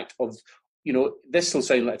impact of, this will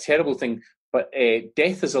sound like a terrible thing, but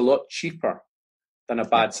death is a lot cheaper than a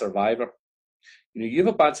bad survivor. You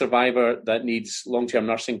have a bad survivor that needs long-term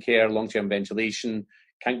nursing care, long-term ventilation,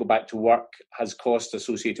 can't go back to work, has costs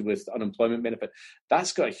associated with unemployment benefit.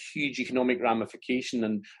 That's got a huge economic ramification.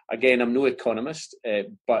 And again, I'm no economist,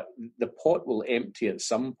 but the pot will empty at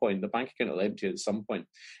some point. The bank account will empty at some point.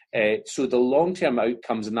 So the long-term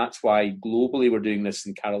outcomes, and that's why globally we're doing this,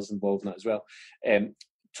 and Carol's involved in that as well,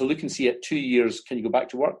 to look and see at 2 years, can you go back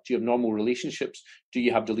to work? Do you have normal relationships? Do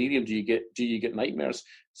you have delirium? Do you get nightmares?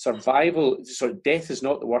 Survival, death is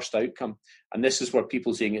not the worst outcome. And this is where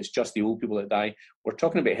people saying it's just the old people that die. We're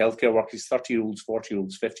talking about healthcare workers, 30-year-olds,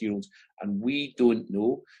 40-year-olds, 50-year-olds, and we don't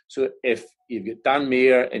know. So if you've got Dan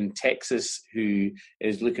Meyer in Texas who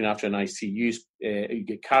is looking after an ICU, you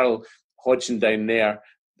get Carol Hodgson down there,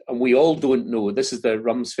 and we all don't know. This is the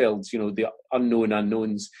Rumsfelds, the unknown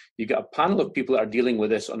unknowns. You get a panel of people that are dealing with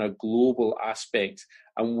this on a global aspect,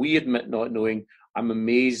 and we admit not knowing. I'm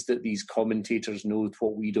amazed that these commentators know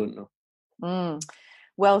what we don't know.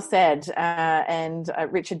 Well said. And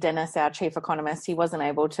Richard Dennis, our chief economist, he wasn't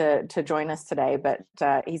able to join us today, but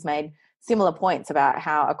he's made similar points about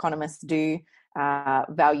how economists do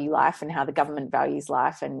value life and how the government values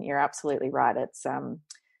life. And you're absolutely right. It's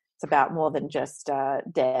about more than just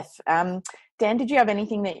death. Dan, did you have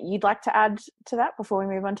anything that you'd like to add to that before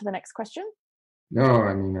we move on to the next question? No,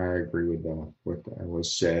 I mean, I agree with what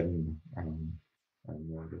was said.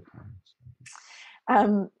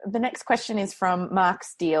 The next question is from Mark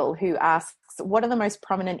Steele, who asks, what are the most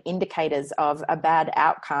prominent indicators of a bad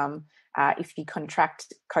outcome if you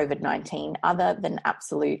contract COVID-19 other than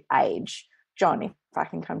absolute age? John, if I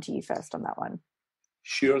can come to you first on that one.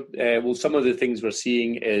 Sure. Well, some of the things we're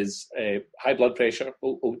seeing is high blood pressure.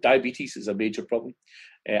 Diabetes is a major problem.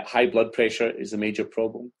 High blood pressure is a major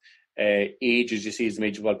problem. Age, as you say, is a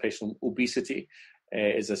major blood pressure. Obesity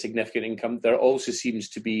is a significant income. There also seems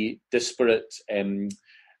to be disparate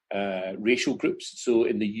racial groups. So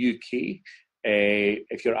in the UK,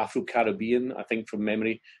 if you're Afro-Caribbean, I think from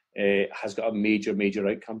memory, has got a major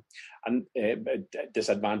outcome and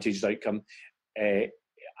disadvantaged outcome.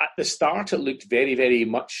 At the start, it looked very, very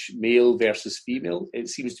much male versus female. It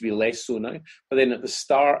seems to be less so now. But then at the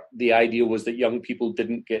start, the idea was that young people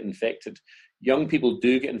didn't get infected. Young people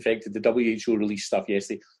do get infected. The WHO released stuff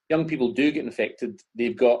yesterday. young people do get infected,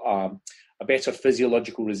 they've got a better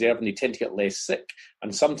physiological reserve and they tend to get less sick.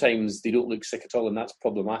 And sometimes they don't look sick at all, and that's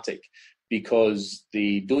problematic because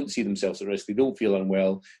they don't see themselves at risk, they don't feel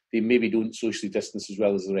unwell, they maybe don't socially distance as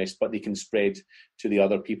well as the rest, but they can spread to the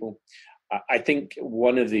other people. I think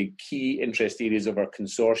one of the key interest areas of our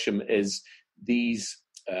consortium is these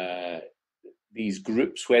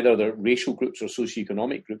groups, whether they're racial groups or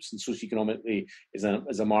socioeconomic groups, and socioeconomically is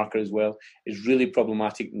a marker as well, is really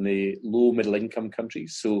problematic in the low middle income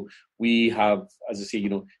countries. So we have, as I say,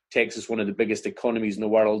 Texas, one of the biggest economies in the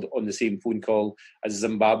world, on the same phone call as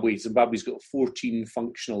Zimbabwe. Zimbabwe's got 14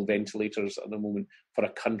 functional ventilators at the moment for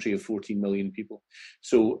a country of 14 million people.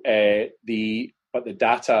 So the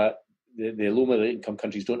data, the low middle income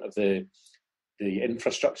countries don't have the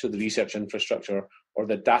infrastructure, the research infrastructure, or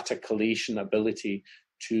the data collation ability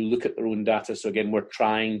to look at their own data. So again, we're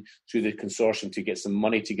trying through the consortium to get some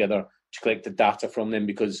money together to collect the data from them,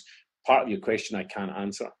 because part of your question I can't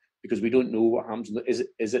answer because we don't know what happens.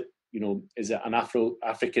 Is it an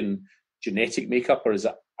African genetic makeup, or is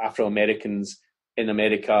it Afro-Americans in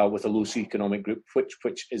America with a low socioeconomic group?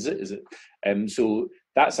 Which is it? So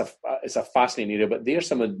it's a fascinating area, but they're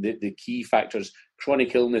some of the key factors.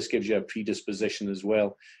 Chronic illness gives you a predisposition as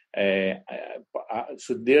well.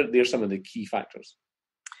 So they're some of the key factors.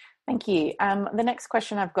 Thank you. The next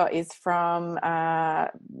question I've got is from,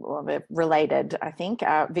 they're related, I think,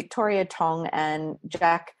 Victoria Tong and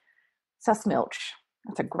Jack Sussmilch.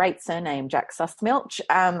 That's a great surname, Jack Sussmilch.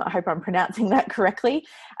 I hope I'm pronouncing that correctly.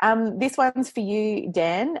 This one's for you,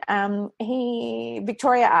 Dan.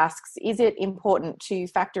 Victoria asks, is it important to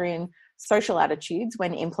factor in social attitudes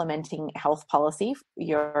when implementing health policy?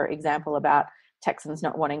 Your example about Texans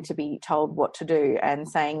not wanting to be told what to do, and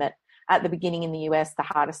saying that at the beginning in the US, the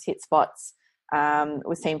hardest hit spots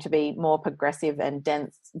seemed to be more progressive and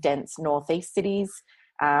dense northeast cities,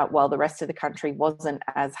 while the rest of the country wasn't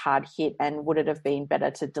as hard hit. And would it have been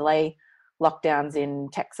better to delay lockdowns in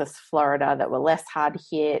Texas, Florida that were less hard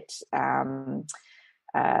hit? And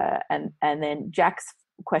then Jack's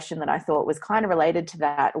question that I thought was kind of related to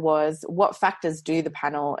that was, what factors do the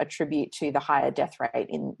panel attribute to the higher death rate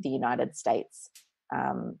in the United States?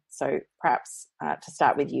 So perhaps to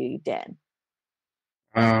start with you, Dan.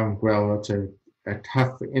 Well, that's a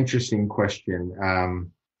tough, interesting question.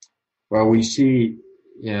 Well, we see,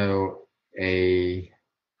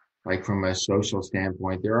 from a social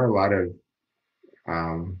standpoint, there are a lot of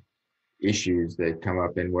issues that come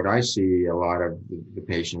up. And what I see a lot of the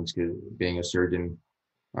patients, because being a surgeon,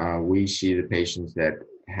 we see the patients that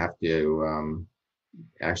have to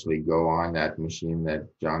actually go on that machine that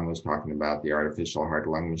John was talking about, the artificial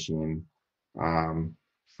heart-lung machine,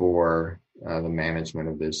 for the management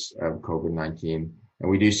of COVID-19. And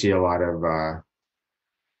we do see a lot of,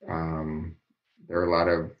 there are a lot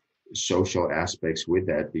of social aspects with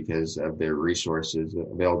that because of their resources,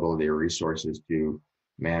 availability of resources to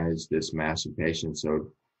manage this massive patient.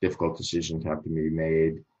 So difficult decisions have to be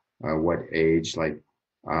made. What age, there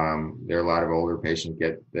are a lot of older patients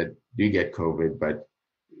that do get COVID, but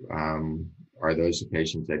are those the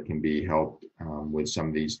patients that can be helped with some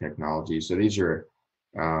of these technologies? So these are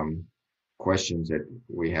questions that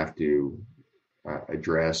we have to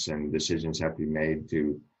address, and decisions have to be made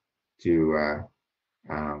to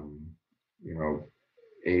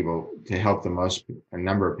able to help a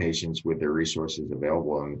number of patients with their resources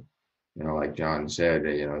available. And like John said,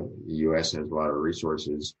 the U.S. has a lot of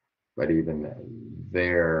resources, but even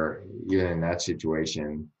in that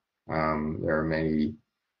situation, there are many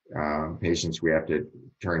patients we have to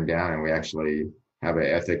turn down, and we actually have an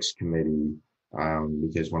ethics committee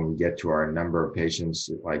because when we get to our number of patients,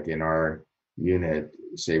 like in our unit,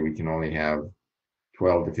 say we can only have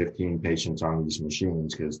 12 to 15 patients on these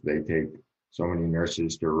machines because they take so many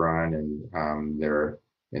nurses to run, and they're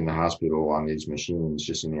in the hospital on these machines,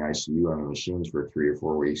 just in the ICU on the machines for 3 or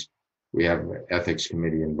 4 weeks. We have an ethics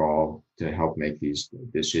committee involved to help make these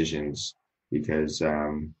decisions because,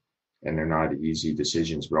 and they're not easy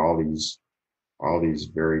decisions, but all these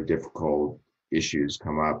very difficult issues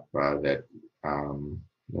come up that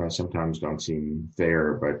sometimes don't seem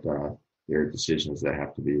fair, but they're decisions that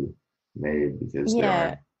have to be made because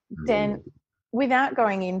Dan, without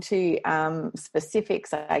going into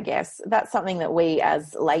specifics, I guess that's something that we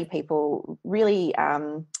as lay people really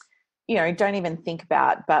don't even think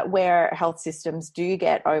about. But where health systems do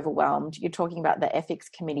get overwhelmed, you're talking about the ethics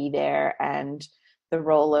committee there and the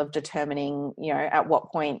role of determining, at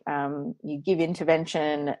what point you give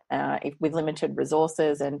intervention with limited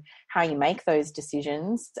resources and how you make those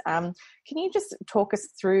decisions. Can you just talk us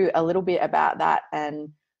through a little bit about that and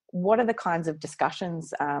what are the kinds of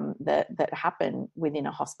discussions that happen within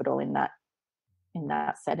a hospital in that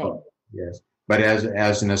setting? Oh, yes, but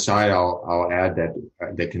as an aside, I'll add that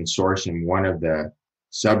the consortium, one of the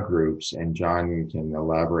subgroups, and John can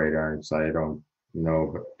elaborate on it, so I don't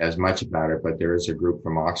know as much about it, but there is a group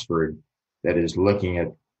from Oxford that is looking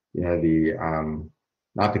at, the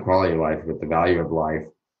not the quality of life, but the value of life,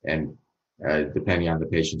 and depending on the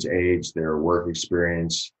patient's age, their work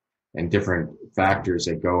experience, and different factors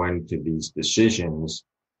that go into these decisions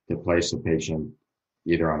to place a patient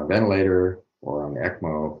either on a ventilator or on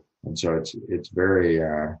ECMO. And so it's very,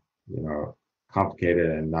 complicated,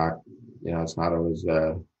 and not, it's not always,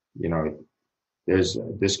 there's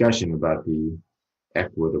a discussion about the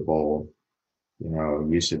equitable,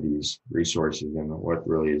 use of these resources and what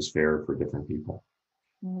really is fair for different people.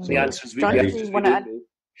 So the answer is we don't know.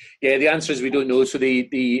 Yeah, the answer is we don't know. So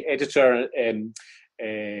the editor,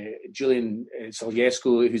 Julian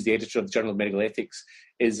Soliesko, who's the editor of the Journal of Medical Ethics,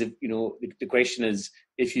 is, the question is,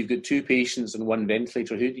 if you've got 2 patients and 1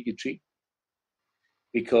 ventilator, who do you treat?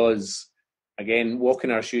 Because, again, walk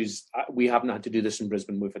in our shoes, we haven't had to do this in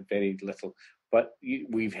Brisbane. We've had very little. But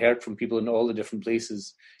we've heard from people in all the different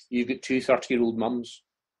places, you've got 2 30-year-old mums.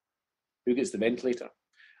 Who gets the ventilator?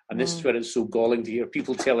 And this is where it's so galling to hear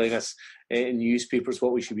people telling us in newspapers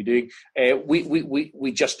what we should be doing.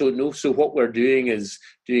 We just don't know. So what we're doing is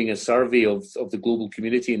doing a survey of the global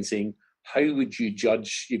community and saying, how would you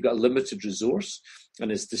judge? You've got a limited resource,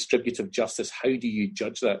 and it's distributive justice. How do you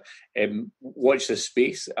judge that? Watch this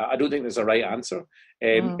space. I don't think there's a right answer.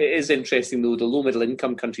 It is interesting, though, the low middle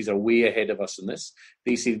income countries are way ahead of us in this.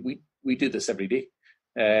 They say we do this every day.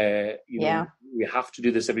 We have to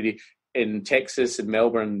do this every day. In Texas, in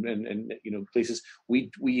Melbourne, and places,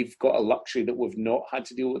 we've got a luxury that we've not had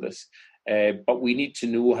to deal with this. But we need to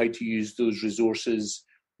know how to use those resources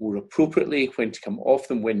more appropriately, when to come off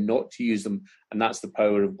them, when not to use them, and that's the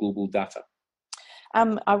power of global data.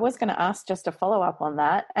 I was going to ask just a follow-up on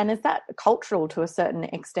that, and is that cultural to a certain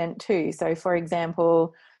extent too? So, for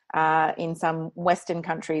example, in some Western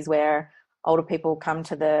countries where older people come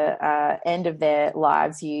to the end of their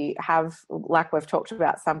lives, you have, like we've talked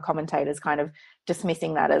about, some commentators kind of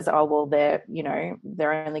dismissing that as, oh, well, they're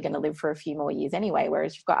only going to live for a few more years anyway,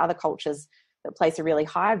 whereas you've got other cultures that place a really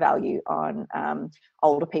high value on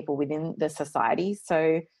older people within the society.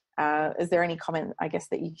 So is there any comment, I guess,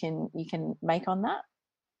 that you can make on that?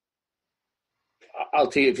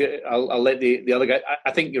 I'll let the other guy.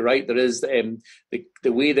 I think you're right. There is the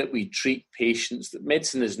way that we treat patients.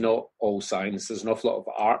 Medicine is not all science. There's an awful lot of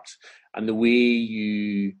art, and the way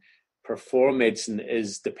you perform medicine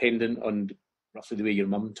is dependent on roughly the way your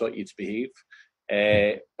mum taught you to behave.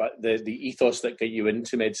 But the ethos that got you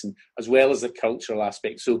into medicine, as well as the cultural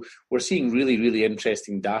aspect. So we're seeing really, really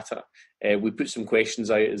interesting data. We put some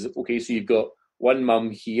questions out. Is okay? So you've got one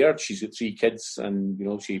mum here. She's got 3 kids, and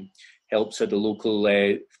she helps at the local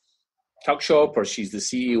tuck shop, or she's the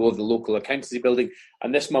CEO of the local accountancy building.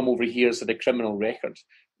 And this mum over here has had a criminal record.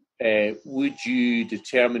 Would you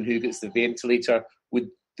determine who gets the ventilator? Would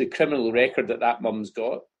the criminal record that mum's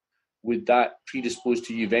got, would that predispose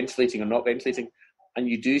to you ventilating or not ventilating? And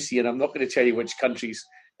you do see, and I'm not going to tell you which countries,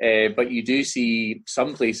 but you do see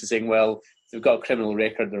some places saying, well, if they've got a criminal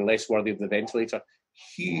record, they're less worthy of the ventilator.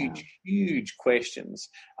 Huge questions,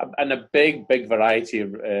 and a big variety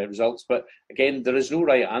of results. But again, there is no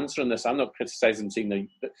right answer on this. I'm not criticising saying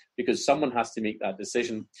that, because someone has to make that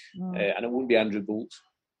decision, and it won't be Andrew Bolt.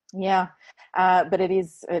 Yeah, but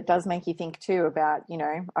it does make you think too about,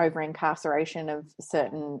 over incarceration of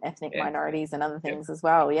certain ethnic minorities and other things as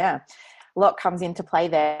well. Yeah, a lot comes into play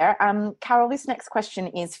there. Carol, this next question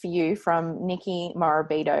is for you from Nikki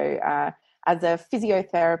Morabito. As a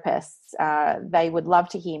physiotherapist, they would love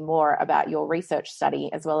to hear more about your research study,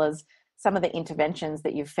 as well as some of the interventions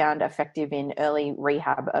that you've found effective in early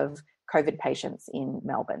rehab of COVID patients in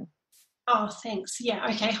Melbourne. Oh, thanks. Yeah,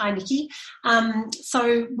 okay. Hi, Nikki.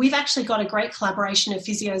 So we've actually got a great collaboration of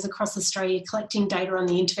physios across Australia collecting data on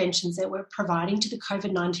the interventions that we're providing to the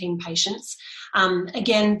COVID-19 patients.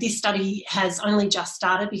 Again, this study has only just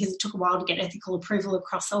started because it took a while to get ethical approval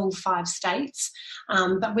across all 5 states.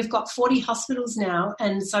 But we've got 40 hospitals now.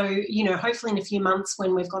 And so, hopefully in a few months,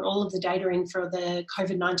 when we've got all of the data in for the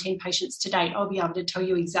COVID-19 patients to date, I'll be able to tell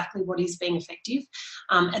you exactly what is being effective.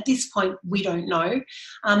 At this point, we don't know.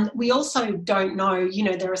 We also also don't know,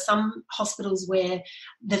 there are some hospitals where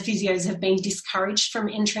the physios have been discouraged from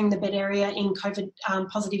entering the bed area in COVID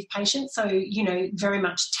positive patients. So, very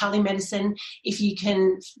much telemedicine. If you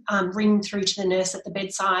can ring through to the nurse at the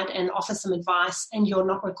bedside and offer some advice, and you're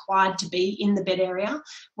not required to be in the bed area,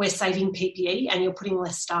 we're saving PPE and you're putting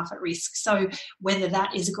less staff at risk. So whether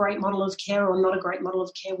that is a great model of care or not a great model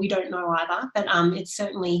of care, we don't know either. But it's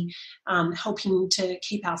certainly helping to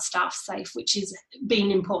keep our staff safe, which has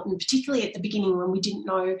been important, particularly at the beginning when we didn't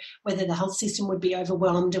know whether the health system would be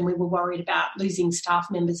overwhelmed and we were worried about losing staff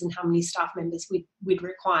members and how many staff members we'd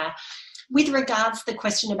require. With regards to the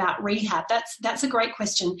question about rehab, that's a great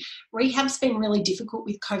question. Rehab's been really difficult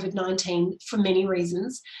with COVID-19 for many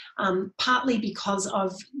reasons, partly because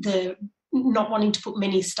of the not wanting to put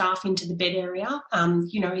many staff into the bed area.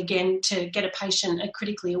 Again, to get a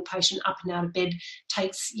critically ill patient up and out of bed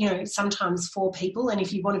takes, sometimes 4 people. And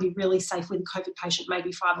if you want to be really safe with a COVID patient,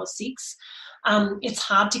 maybe 5 or 6. It's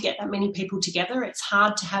hard to get that many people together. It's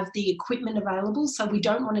hard to have the equipment available. So we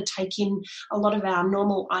don't want to take in a lot of our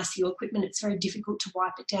normal ICU equipment. It's very difficult to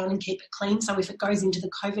wipe it down and keep it clean. So if it goes into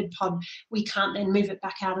the COVID pod, we can't then move it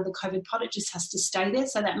back out of the COVID pod. It just has to stay there.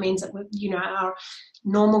 So that means that, our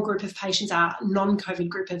normal group of patients, our non-COVID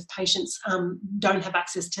group of patients, don't have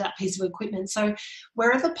access to that piece of equipment. So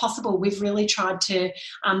wherever possible, we've really tried to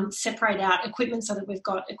separate out equipment so that we've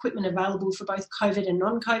got equipment available for both COVID and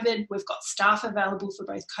non-COVID. We've got staff available for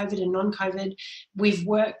both COVID and non-COVID. We've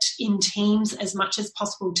worked in teams as much as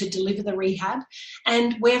possible to deliver the rehab.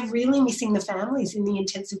 And we're really missing the families in the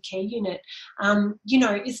intensive care unit.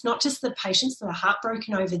 It's not just the patients that are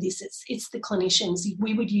heartbroken over this, it's the clinicians.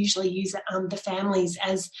 We would usually use the families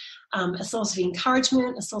as a source of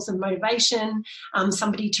encouragement, a source of motivation,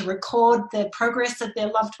 somebody to record the progress of their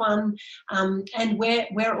loved one, and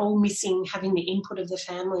we're all missing having the input of the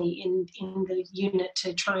family in the unit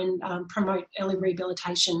to try and promote early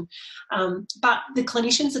rehabilitation. But the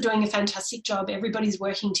clinicians are doing a fantastic job. Everybody's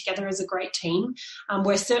working together as a great team.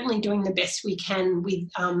 We're certainly doing the best we can with,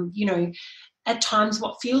 at times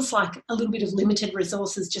what feels like a little bit of limited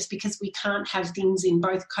resources just because we can't have things in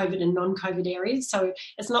both COVID and non-COVID areas. So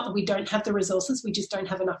it's not that we don't have the resources, we just don't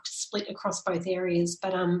have enough to split across both areas.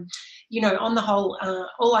 But, on the whole,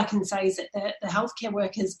 all I can say is that the healthcare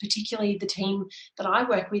workers, particularly the team that I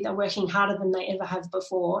work with, are working harder than they ever have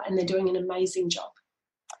before, and they're doing an amazing job.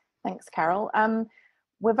 Thanks, Carol.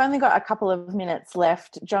 We've only got a couple of minutes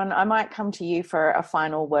left. John, I might come to you for a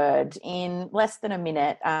final word. In less than a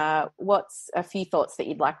minute, what's a few thoughts that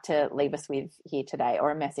you'd like to leave us with here today,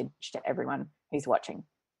 or a message to everyone who's watching?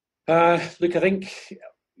 Look, I think,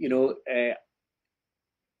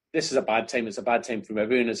 this is a bad time. It's a bad time for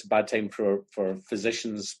everyone. It's a bad time for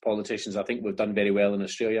physicians, politicians. I think we've done very well in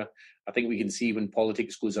Australia. I think we can see when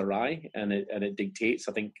politics goes awry and it dictates,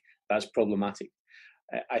 I think that's problematic.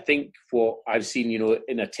 I think what I've seen,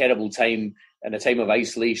 in a terrible time, in a time of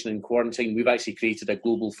isolation and quarantine, we've actually created a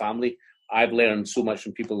global family. I've learned so much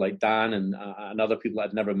from people like Dan and other people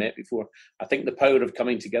I'd never met before. I think the power of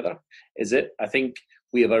coming together is it. I think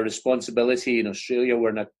we have a responsibility in Australia. We're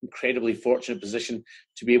in an incredibly fortunate position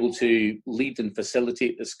to be able to lead and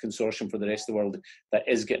facilitate this consortium for the rest of the world that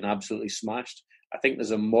is getting absolutely smashed. I think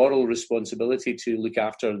there's a moral responsibility to look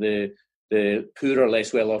after the poorer,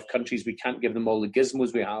 less well-off countries. We can't give them all the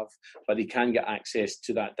gizmos we have, but they can get access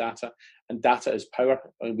to that data. And data is power,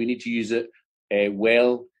 and we need to use it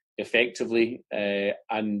well, effectively,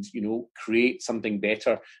 and create something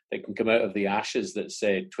better that can come out of the ashes that's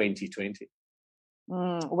 2020.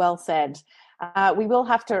 Well said. We will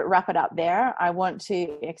have to wrap it up there. I want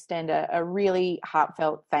to extend a really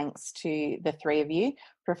heartfelt thanks to the three of you,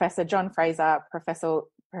 Professor John Fraser,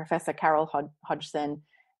 Professor Carol Hodgson,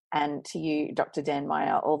 and to you, Dr. Dan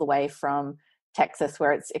Meyer, all the way from Texas,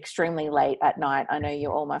 where it's extremely late at night. I know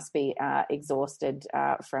you all must be exhausted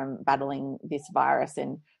from battling this virus,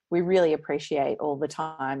 and we really appreciate all the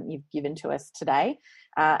time you've given to us today.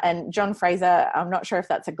 And John Fraser, I'm not sure if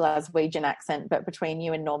that's a Glaswegian accent, but between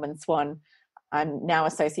you and Norman Swan, I'm now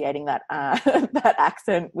associating that that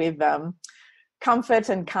accent with comfort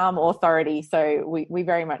and calm authority. So we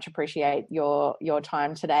very much appreciate your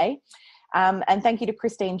time today. And thank you to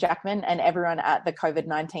Christine Jackman and everyone at the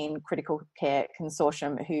COVID-19 Critical Care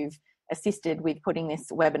Consortium who've assisted with putting this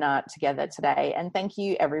webinar together today. And thank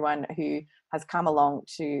you everyone who has come along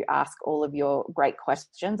to ask all of your great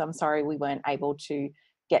questions. I'm sorry we weren't able to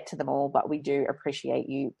get to them all, but we do appreciate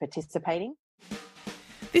you participating.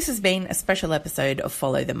 This has been a special episode of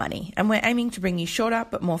Follow the Money, and we're aiming to bring you shorter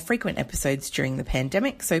but more frequent episodes during the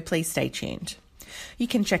pandemic, so please stay tuned. You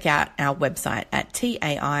can check out our website at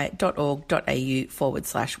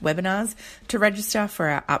tai.org.au/webinars to register for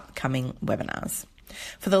our upcoming webinars.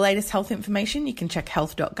 For the latest health information, you can check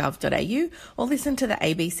health.gov.au or listen to the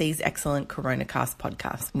ABC's excellent Coronacast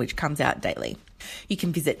podcast, which comes out daily. You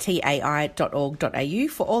can visit tai.org.au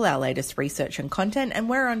for all our latest research and content, and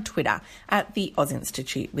we're on Twitter at the Oz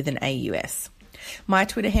Institute with an AUS. My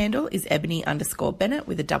Twitter handle is Ebony_Bennett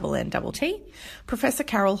with a NNT. Professor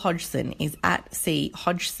Carol Hodgson is at C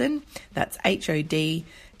Hodgson, that's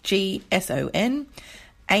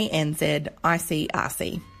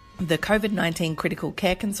HODGSONANZICRC. The COVID-19 Critical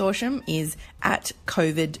Care Consortium is at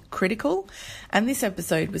COVID Critical, and this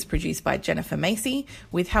episode was produced by Jennifer Macy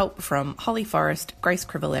with help from Holly Forrest, Grace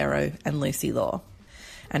Crivellero and Lucy Law.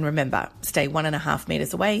 And remember, stay 1.5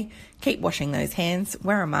 metres away, keep washing those hands,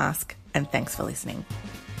 wear a mask, and thanks for listening.